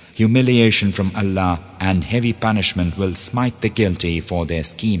message. Humiliation from Allah and heavy punishment will smite the guilty for their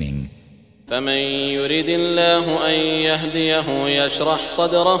scheming. فمن يرد الله أن يهديه يشرح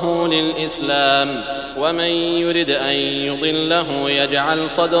صدره للإسلام ومن يرد أن يضله يجعل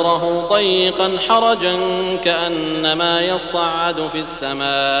صدره ضيقا حرجا كأنما يصعد في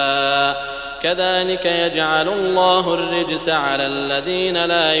السماء كذلك يجعل الله الرجس على الذين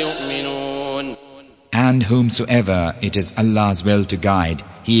لا يؤمنون. And whomsoever it is Allah's will to guide,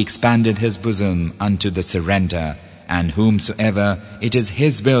 He expandeth his bosom unto the surrender, And whomsoever it is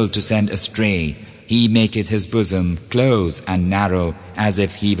His will to send astray, He maketh his bosom close and narrow as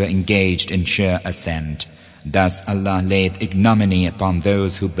if he were engaged in sheer ascent. Thus Allah layeth ignominy upon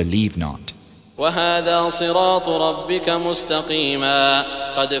those who believe not. وهذا صراط ربك مستقيما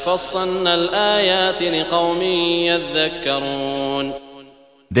قد فصلنا الآيات لقوم يذكرون.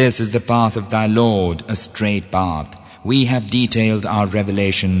 This is the path of thy Lord, a straight path. We have detailed our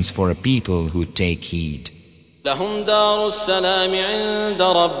revelations for a people who take heed. لهم دار السلام عند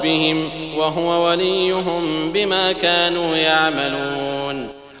ربهم وهو وليهم بما كانوا يعملون.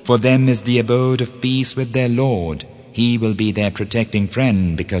 For them is the abode of peace with their Lord. He will be their protecting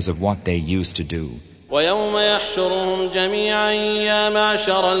friend because of what they used to do. ويوم يحشرهم جميعا يا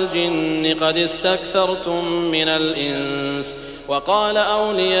معشر الجن قد استكثرتم من الإنس وقال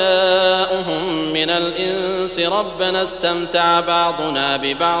أولياؤهم من الإنس ربنا استمتع بعضنا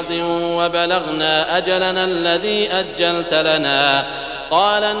ببعض وبلغنا أجلنا الذي أجلت لنا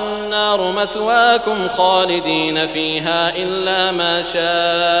قال النار مثواكم خالدين فيها إلا ما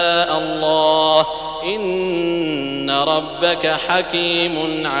شاء الله إن ربك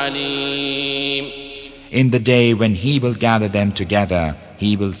حكيم عليم. In the day when He will gather them together,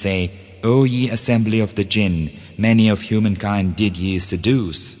 He will say, O ye assembly of the jinn, many of humankind did ye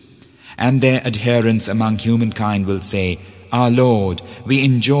seduce. And their adherents among humankind will say, Our Lord, we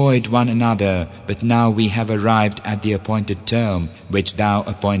enjoyed one another, but now we have arrived at the appointed term which Thou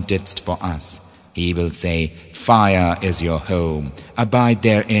appointedst for us. He will say, Fire is your home, abide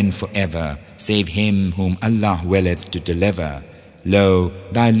therein forever, save him whom Allah willeth to deliver. Lo,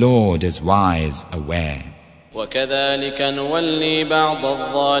 thy Lord is wise, aware. وكذلك نولي بعض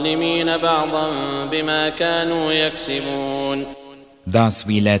الظالمين بعضا بما كانوا يكسبون. Thus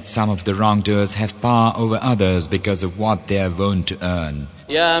we let some of the wrongdoers have power over others because of what they are wont to earn.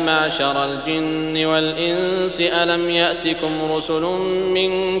 يا معشر الجن والإنس ألم يأتكم رسل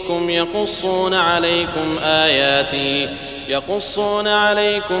منكم يقصون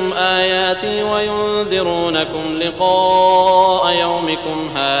عليكم آياتي وينذرونكم لقاء يومكم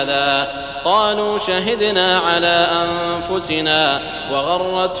هذا قالوا شهدنا على أنفسنا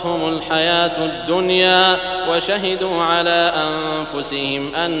وغرتهم الحياة الدنيا وشهدوا على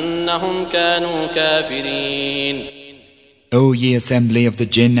أنفسهم أنهم كانوا كافرين. O ye assembly of the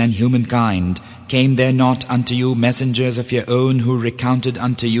jinn and humankind, came there not unto you messengers of your own who recounted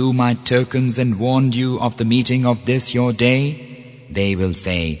unto you my tokens and warned you of the meeting of this your day? They will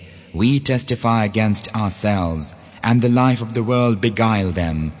say, We testify against ourselves, and the life of the world beguiled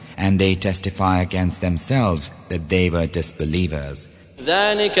them, and they testify against themselves that they were disbelievers.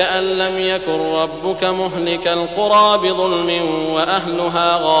 ذلك أن لم يكن ربك مهلك القرى بظلم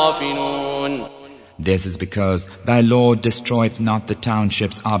وأهلها غافلون. This is because thy Lord destroyeth not the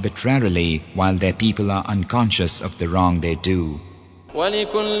townships arbitrarily while their people are unconscious of the wrong they do.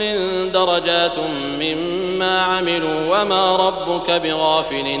 وَلِكُلٍّ دَرَجَاتٌ مِّمَّا عَمِلُوا وَمَا رَبُّكَ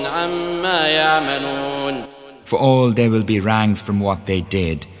بِغَافِلٍ عَمَّا يَعْمَلُونَ. For all there will be ranks from what they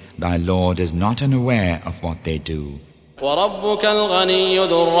did. Thy Lord is not unaware of what they do. وَرَبُّكَ الْغَنِيُّ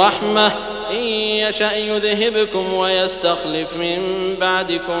ذُو الرَّحْمَةِ إِن يَشَأْ يُذْهِبْكُمْ وَيَسْتَخْلِفْ مِن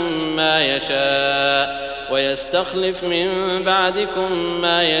بَعْدِكُم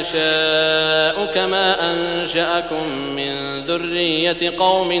مَّا يَشَاءُ كَمَا أَنشَأَكُم مِّن ذُرِّيَّةِ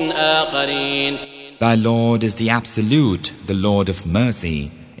قَوْمٍ آخَرِينَ. Thy Lord is the Absolute, the Lord of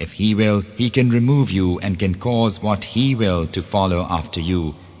mercy. If He will, He can remove you and can cause what He will to follow after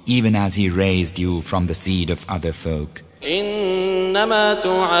you, even as He raised you from the seed of other folk. إنما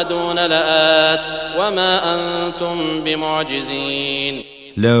توعدون لآت وما أنتم بمعجزين.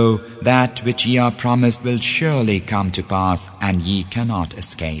 Lo, that which ye are promised will surely come to pass, and ye cannot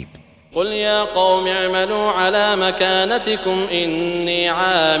escape. قل يا قوم اعملوا على مكانتكم إني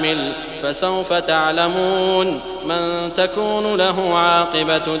عامل فسوف تعلمون من تكون له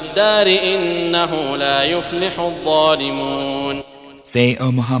عاقبة الدار إنه لا يفلح الظالمون. Say,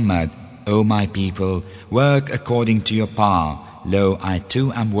 O Muhammad, O my people, work according to your power. Lo, I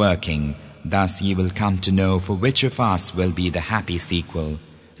too am working. Thus ye will come to know for which of us will be the happy sequel.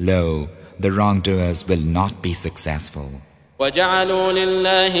 Lo, the wrongdoers will not be successful. وجعلوا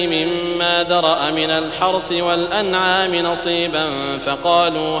لله مما ذرأ من الحرث والأنعام نصيبا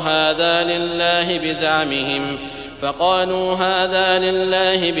فقالوا هذا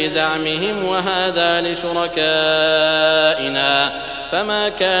لله بزعمهم وهذا لشركائنا فما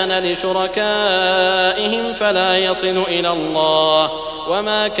كان لشركائهم فلا يصل إلى الله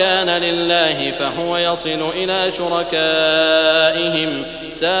وما كان لله فهو يصل إلى شركائهم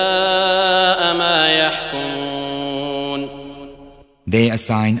ساء ما يحكمون. They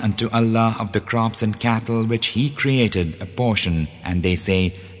assign unto Allah of the crops and cattle which He created a portion, and they say,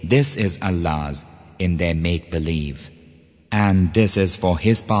 "This is Allah's," in their make-believe. And this is for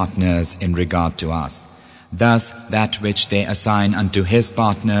His partners in regard to us. Thus that which they assign unto His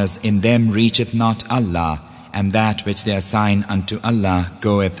partners, in them reacheth not Allah, and that which they assign unto Allah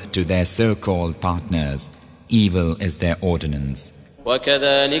goeth to their so-called partners. Evil is their ordinance.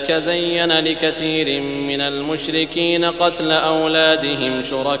 وكذلك زين لكثير من المشركين قتل أولادهم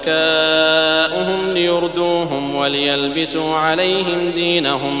شركاؤهم ليردوهم وليلبسوا عليهم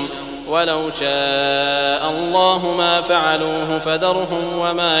دينهم ولو شاء الله ما فعلوه فذرهم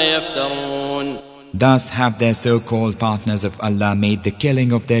وما يفترون. Thus have their so-called partners of Allah made the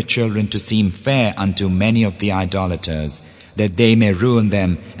killing of their children to seem fair unto many of the idolaters, that they may ruin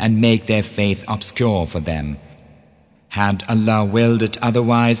them and make their faith obscure for them. Had Allah willed it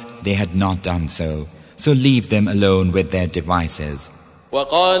otherwise, they had not done so. So leave them alone with their devices.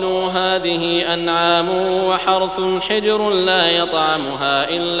 وقالوا هذه أنعام وحرث حجر لا يطعمها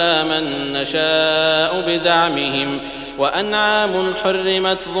إلا من نشاء بزعمهم وأنعام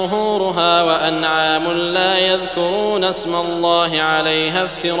حرمت ظهورها وأنعام لا يذكرون اسم الله عليها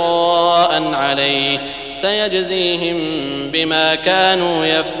افتراء عليه سيجزيهم بما كانوا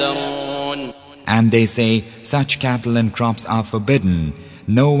يفترون. And they say, such cattle and crops are forbidden.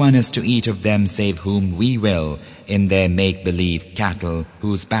 No one is to eat of them save whom we will, in their make-believe cattle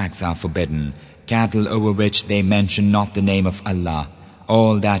whose backs are forbidden, cattle over which they mention not the name of Allah.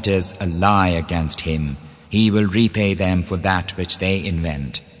 All that is a lie against Him. He will repay them for that which they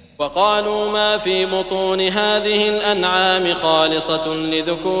invent. وقالوا ما في بطون هذه الأنعام خالصة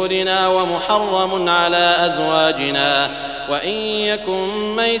لذكورنا ومحرم على أزواجنا وإن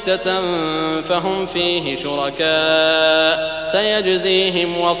يكن ميتة فهم فيه شركاء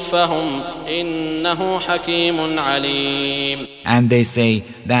سيجزيهم وصفهم إنه حكيم عليم. And they say,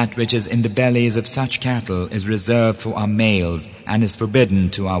 that which is in the bellies of such cattle is reserved for our males and is forbidden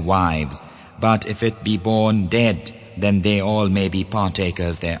to our wives. But if it be born dead, then they all may be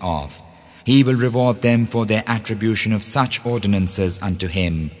partakers thereof. He will reward them for their attribution of such ordinances unto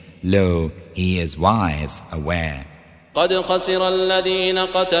Him. Lo, He is wise, aware. قد خسر الذين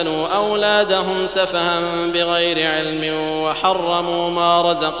قتلوا أولادهم سفها بغير علم وحرموا ما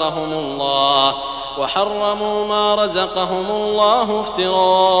رزقهم الله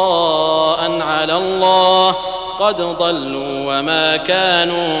افتراء على الله قد ضلوا وما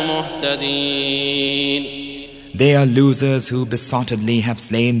كانوا مهتدين. They are losers who besottedly have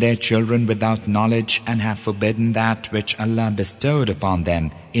slain their children without knowledge and have forbidden that which Allah bestowed upon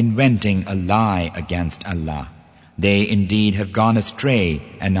them, inventing a lie against Allah. They indeed have gone astray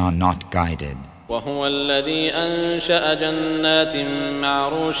and are not guided. وهو الذي أنشأ جنات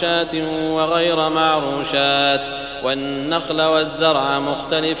معروشات وغير معروشات والنخل والزرع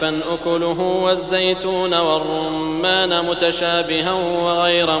مختلفا أكله والزيتون والرمان متشابها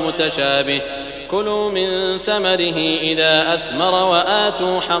وغير متشابه كلوا من ثمره إذا أثمر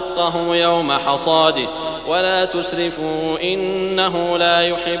وآتوا حقه يوم حصاده ولا تسرفوا إنه لا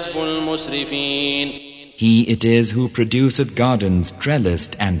يحب المسرفين. He it is who produceth gardens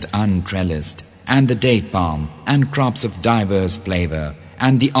trellised and untrellised, and the date palm, and crops of diverse flavor,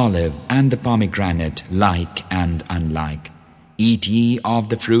 and the olive, and the pomegranate, like and unlike. Eat ye of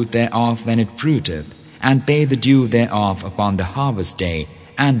the fruit thereof when it fruiteth, and pay the due thereof upon the harvest day,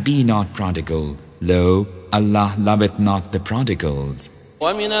 and be not prodigal. Lo, Allah loveth not the prodigals.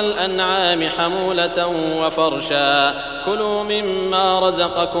 ومن الأنعام حمولة وفرشا كلوا مما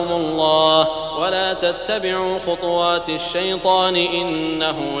رزقكم الله ولا تتبعوا خطوات الشيطان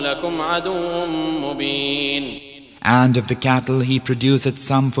إنه لكم عدو مبين. And of the cattle He produceth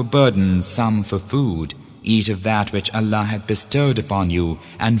some for burden, some for food. Eat of that which Allah hath bestowed upon you,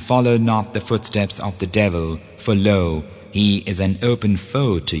 and follow not the footsteps of the devil, for lo, he is an open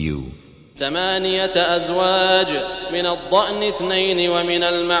foe to you. 8 أزواج من الضأن 2 ومن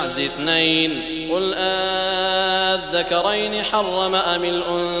المعز 2 قل أذكرين حرم أم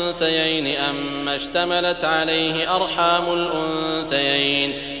الأنثيين أما اشتملت عليه أرحام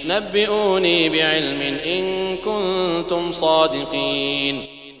الأنثيين نبئوني بعلم إن كنتم صادقين.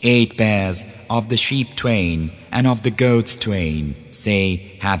 8 pairs of the sheep twain and of the goats twain.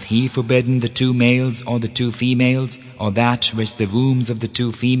 Say, hath He forbidden the 2 males or the 2 females, or that which the wombs of the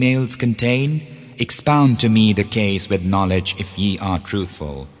 2 females contain? Expound to me the case with knowledge if ye are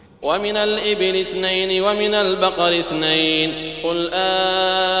truthful. ومن الإبل 2 ومن البقر 2 قل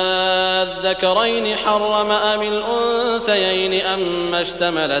أذكرين حرم أم الأنثيين أما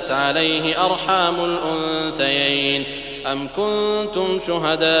اشتملت عليه أرحام الأنثيين أم كنتم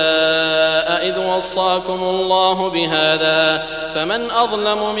شهداء إذ وصاكم الله بهذا فمن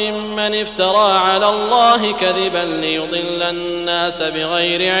أظلم ممن افترى على الله كذبا ليضل الناس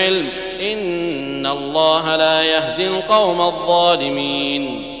بغير علم إن الله لا يهدي القوم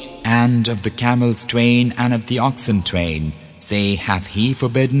الظالمين. And of the camels twain and of the oxen twain, say, hath he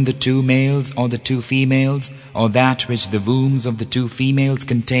forbidden the 2 males or the 2 females, or that which the wombs of the 2 females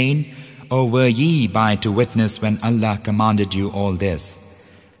contain? Or were ye by to witness when Allah commanded you all this?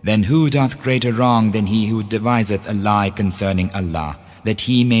 Then who doth greater wrong than he who deviseth a lie concerning Allah, that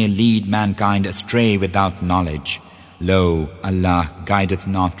he may lead mankind astray without knowledge? Lo, Allah guideth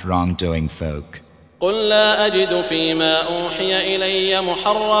not wrongdoing folk. قل لا أجد فيما أوحي إلي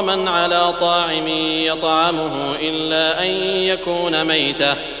محرما على طاعم يطعمه إلا أن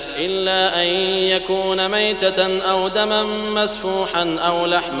يكون ميتة أو دما مسفوحا أو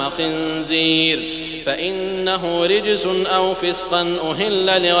لحم خنزير فإنه رجس أو فسقا أهل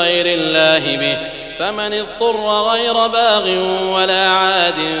لغير الله به فمن اضطر غير باغ ولا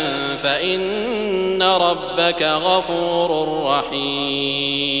عاد فإن ربك غفور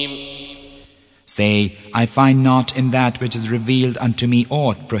رحيم. Say, I find not in that which is revealed unto me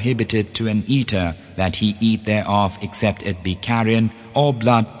aught prohibited to an eater that he eat thereof except it be carrion or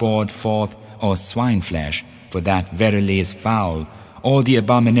blood poured forth or swine flesh, for that verily is foul, or the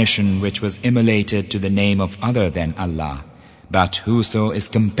abomination which was immolated to the name of other than Allah. But whoso is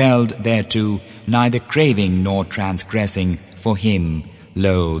compelled thereto, neither craving nor transgressing, for him,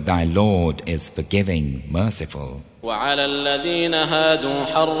 lo, thy Lord is forgiving, merciful. وعلى الذين هادوا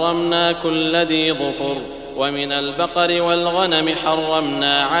حرمنا كل ذي ظفر ومن البقر والغنم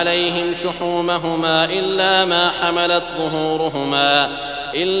حرمنا عليهم شحومهما إلا ما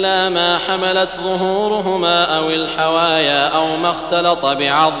حملت ظهورهما أو الحوايا أو ما اختلط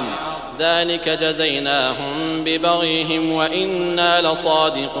بعظم ذلك جزيناهم ببغيهم وإنا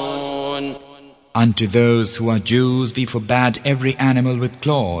لصادقون. Unto those who are Jews we forbade every animal with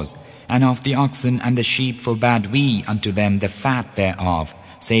claws, and of the oxen and the sheep forbade we unto them the fat thereof,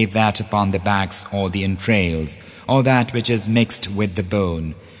 save that upon the backs or the entrails, or that which is mixed with the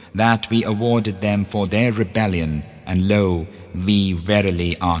bone. That we awarded them for their rebellion, and lo, we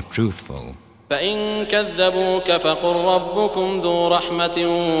verily are truthful. فإن كذبوك فقل ربكم ذو رحمة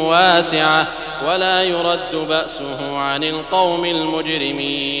واسعة ولا يرد بأسه عن القوم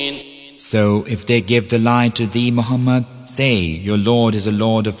المجرمين. So if they give the lie to thee, Muhammad, say, your Lord is a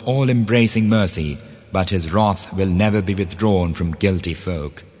Lord of all-embracing mercy, but his wrath will never be withdrawn from guilty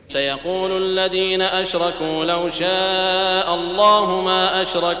folk. سيقول الذين أشركوا لو شاء الله ما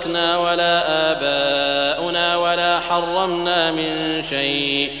أشركنا ولا آباؤنا ولا حرمنا من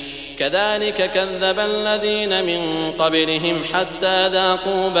شيء كذلك كذب الذين من قبلهم حتى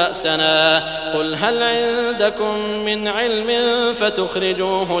ذاقوا بأسنا قل هل عندكم من علم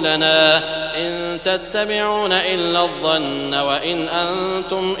فتخرجوه لنا إن تتبعون إلا الظن وإن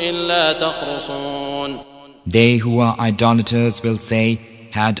أنتم إلا تخرصون. They who are idolaters will say,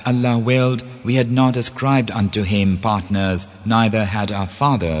 had Allah willed, we had not ascribed unto him partners, neither had our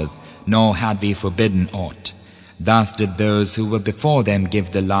fathers, nor had we forbidden aught. Thus did those who were before them give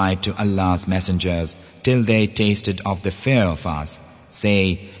the lie to Allah's messengers, till they tasted of the fear of us.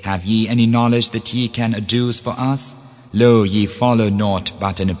 Say, have ye any knowledge that ye can adduce for us? Lo, ye follow naught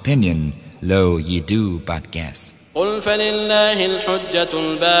but an opinion. Lo, ye do but guess. قل فلله الحجة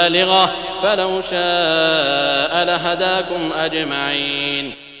البالغة فلو شاء لهداكم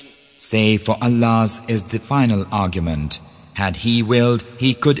أجمعين. Say, for Allah's is the final argument. Had He willed,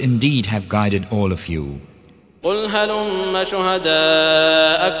 He could indeed have guided all of you. قل هلم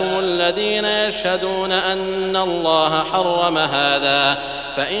شهداءكم الذين يشهدون أن الله حرم هذا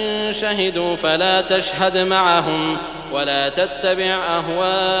فإن شهدوا فلا تشهد معهم ولا تتبع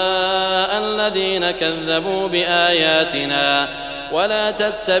أهواء الذين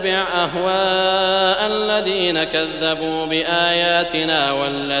كذبوا بآياتنا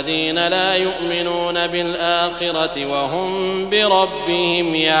والذين لا يؤمنون بالآخرة وهم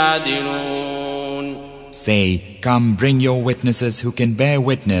بربهم يعدلون. Say, come bring your witnesses who can bear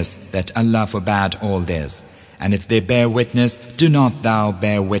witness that Allah forbade all this. And if they bear witness, do not thou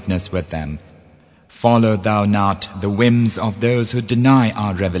bear witness with them. Follow thou not the whims of those who deny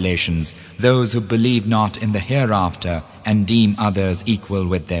our revelations, those who believe not in the hereafter and deem others equal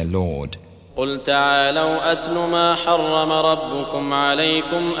with their Lord. قل تعالوا أتل ما حرم ربكم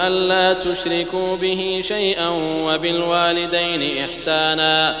عليكم ألا تشركوا به شيئا وبالوالدين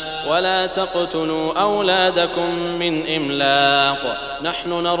إحسانا ولا تقتلوا أولادكم من إملاق نحن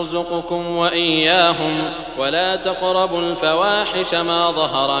نرزقكم وإياهم ولا تقربوا الفواحش ما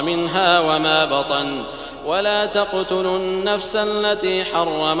ظهر منها وما بطن ولا تقتلوا النفس التي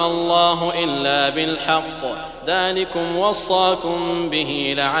حرم الله إلا بالحق ذلكم وصاكم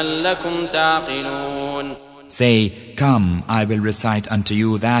به لعلكم تعقلون. Say, come, I will recite unto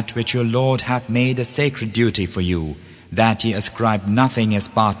you that which your Lord hath made a sacred duty for you, that ye ascribe nothing as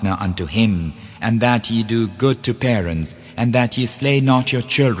partner unto him, and that ye do good to parents, and that ye slay not your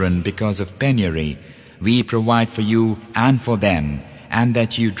children because of penury. We provide for you and for them, and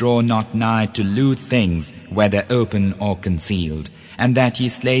that you draw not nigh to lewd things, whether open or concealed, and that ye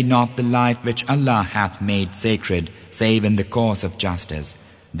slay not the life which Allah hath made sacred, save in the course of justice.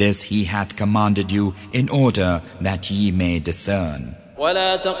 This he hath commanded you in order that ye may discern.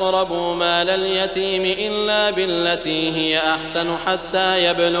 ولا تقربوا مال اليتيم إلا بالتي هي أحسن حتى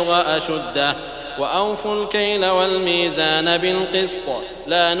يبلغ أشده وأوفوا الكيل والميزان بالقسط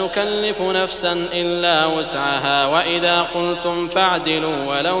لا نكلف نفسا إلا وسعها وإذا قلتم فاعدلوا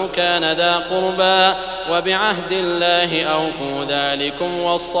ولو كان ذا قربى وبعهد الله أوفوا ذلكم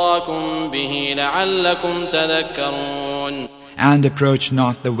وصاكم به لعلكم تذكرون. And approach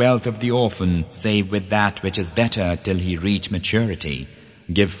not the wealth of the orphan, save with that which is better till he reach maturity.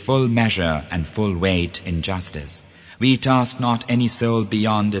 Give full measure and full weight in justice. We task not any soul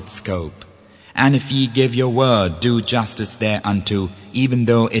beyond its scope. And if ye give your word, do justice thereunto, even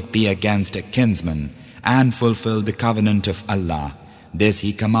though it be against a kinsman, and fulfill the covenant of Allah. This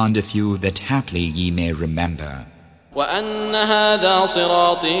he commandeth you, that haply ye may remember. وأن هذا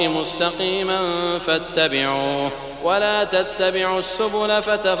صراطي مستقيما فاتبعوه ولا تتبعوا السبل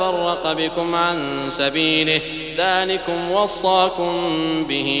فتفرق بكم عن سبيله ذلكم وصاكم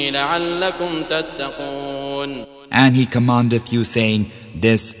به لعلكم تتقون. And he commandeth you, saying,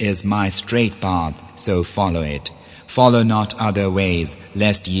 This is my straight path, so follow it. Follow not other ways,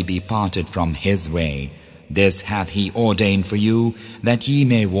 lest ye be parted from his way. This hath he ordained for you, that ye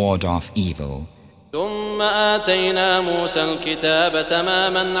may ward off evil. ثم آتينا موسى الكتاب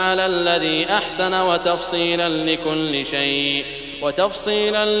تماما على الذي أحسن وتفصيلا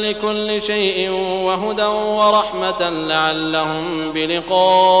لكل شيء وهدى ورحمة لعلهم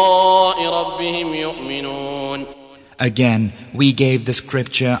بلقاء ربهم يؤمنون. Again, we gave the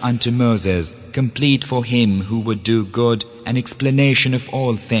scripture unto Moses, complete for him who would do good, an explanation of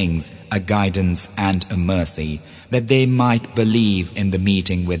all things, a guidance and a mercy, that they might believe in the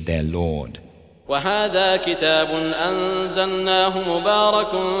meeting with their Lord. وهذا كتاب أنزلناه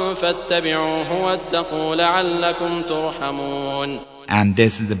مبارك فاتبعوه واتقوا لعلكم ترحمون. And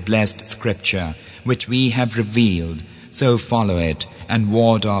this is a blessed scripture, which we have revealed, so follow it and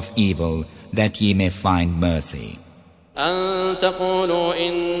ward off evil, that ye may find mercy. أن تقولوا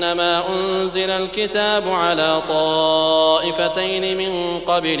إنما أنزل الكتاب على طائفتين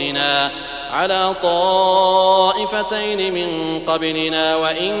من قبلنا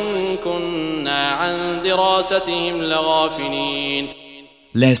وإن كنا عن دراستهم لغافلين.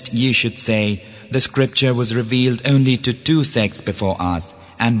 Lest ye should say, the scripture was revealed only to two sects before us,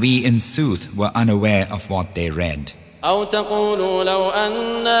 and we in sooth were unaware of what they read. أو تقولوا لو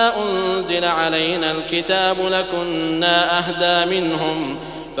أنا أنزل علينا الكتاب لكنا أهدى منهم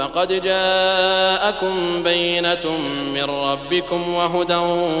فقد جاءكم بينة من ربكم وهدى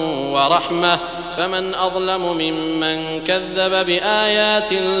ورحمة فمن أظلم ممن كذب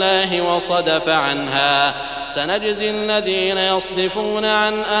بآيات الله وصدف عنها سنجزي الذين يصدفون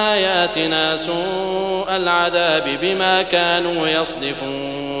عن آياتنا سوء العذاب بما كانوا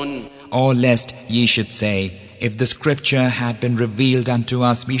يصدفون. Or lest ye should say, if the scripture had been revealed unto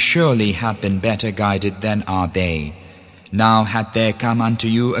us, we surely had been better guided than are they. Now had there come unto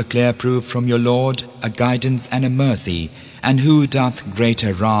you a clear proof from your Lord, a guidance and a mercy, and who doth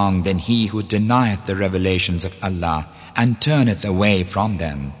greater wrong than he who denieth the revelations of Allah and turneth away from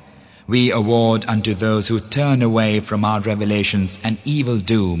them? We award unto those who turn away from our revelations an evil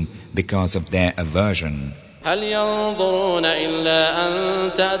doom because of their aversion. هل ينظرون إلا أن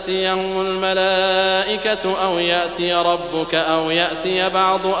تأتيهم الملائكة أو يأتي ربك أو يأتي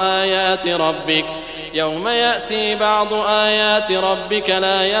بعض آيات ربك يوم يأتي بعض آيات ربك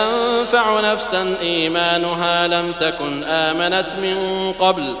لا ينفع نفسا إيمانها لم تكن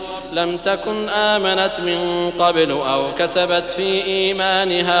آمنت من قبل أو كسبت في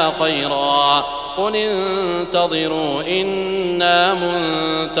إيمانها خيرا قل انتظروا إنا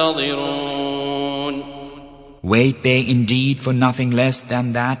منتظرون. Wait they indeed for nothing less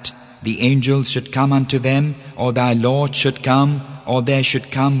than that the angels should come unto them, or thy Lord should come, or there should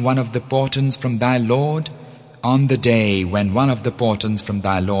come one of the portents from thy Lord? On the day when one of the portents from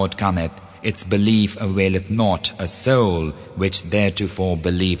thy Lord cometh, its belief availeth not a soul which theretofore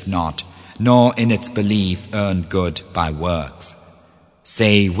believed not, nor in its belief earned good by works.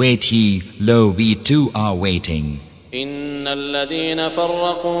 Say, wait ye, lo, we too are waiting. إن الذين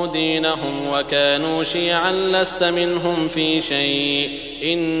فرقوا دينهم وكانوا شيعا لست منهم في شيء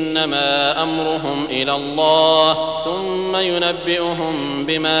إنما أمرهم إلى الله ثم ينبئهم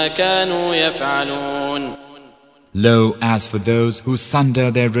بما كانوا يفعلون. Lo, as for those who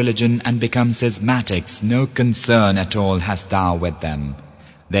sunder their religion and become schismatics, no concern at all hast thou with them.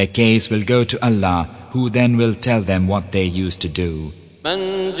 Their case will go to Allah, who then will tell them what they used to do.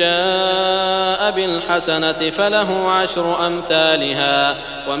 من جاء بالحسنة فله عشر أمثالها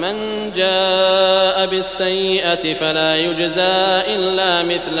ومن جاء بالسيئة فلا يجزى إلا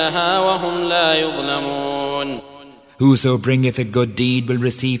مثلها وهم لا يظلمون. Whoso bringeth a good deed will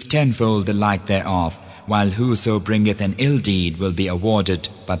receive tenfold the like thereof, while whoso bringeth an ill deed will be awarded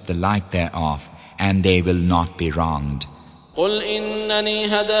but the like thereof, and they will not be wronged. قل إنني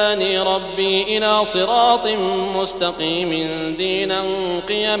هداني ربي إلى صراط مستقيم دينا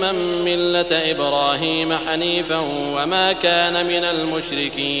قيما ملة إبراهيم حنيفا وما كان من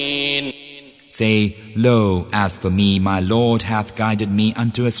المشركين. Say, lo, as for me, my Lord hath guided me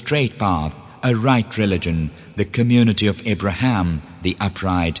unto a straight path, a right religion, the community of Abraham, the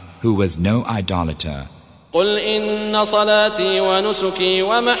upright, who was no idolater. قل إن صلاتي ونسكي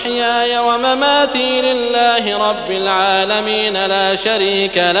ومحياي ومماتي لله رب العالمين لا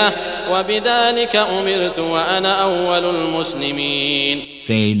شريك له وبذلك أمرت وأنا أول المسلمين.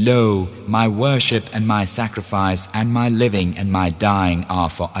 Say, lo, my worship and my sacrifice and my living and my dying are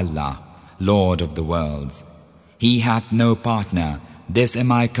for Allah, Lord of the worlds. He hath no partner. This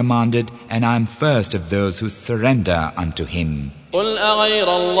am I commanded, and I am first of those who surrender unto Him. قل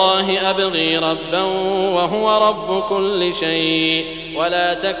أغير الله أبغي ربا وهو رب كل شيء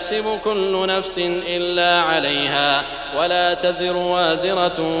ولا تكسب كل نفس إلا عليها ولا تزر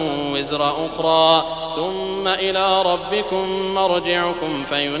وازرة وزر أخرى ثم إلى ربكم مرجعكم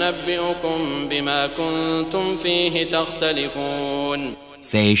فينبئكم بما كنتم فيه تختلفون.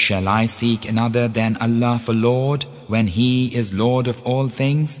 Say, shall I seek another than Allah for Lord, when He is Lord of all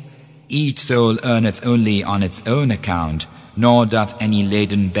things? Each soul earneth only on its own account, nor doth any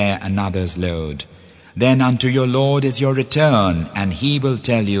laden bear another's load. Then unto your Lord is your return, and He will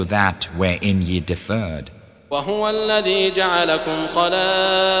tell you that wherein ye differed. وهو الذي جعلكم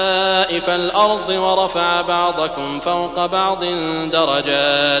خلائف الأرض ورفع بعضكم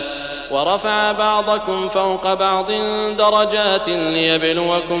فوق بعض درجات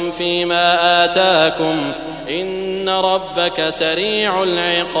ليبلوكم فيما آتاكم إن ربك سريع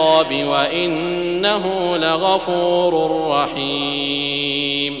العقاب وإنه لغفور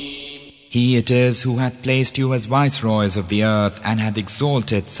رحيم. He it is who hath placed you as viceroys of the earth and hath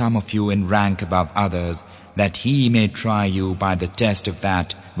exalted some of you in rank above others, that He may try you by the test of that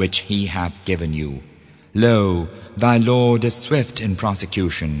which He hath given you. Lo, thy Lord is swift in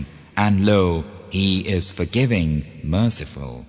prosecution, and lo, He is forgiving, merciful.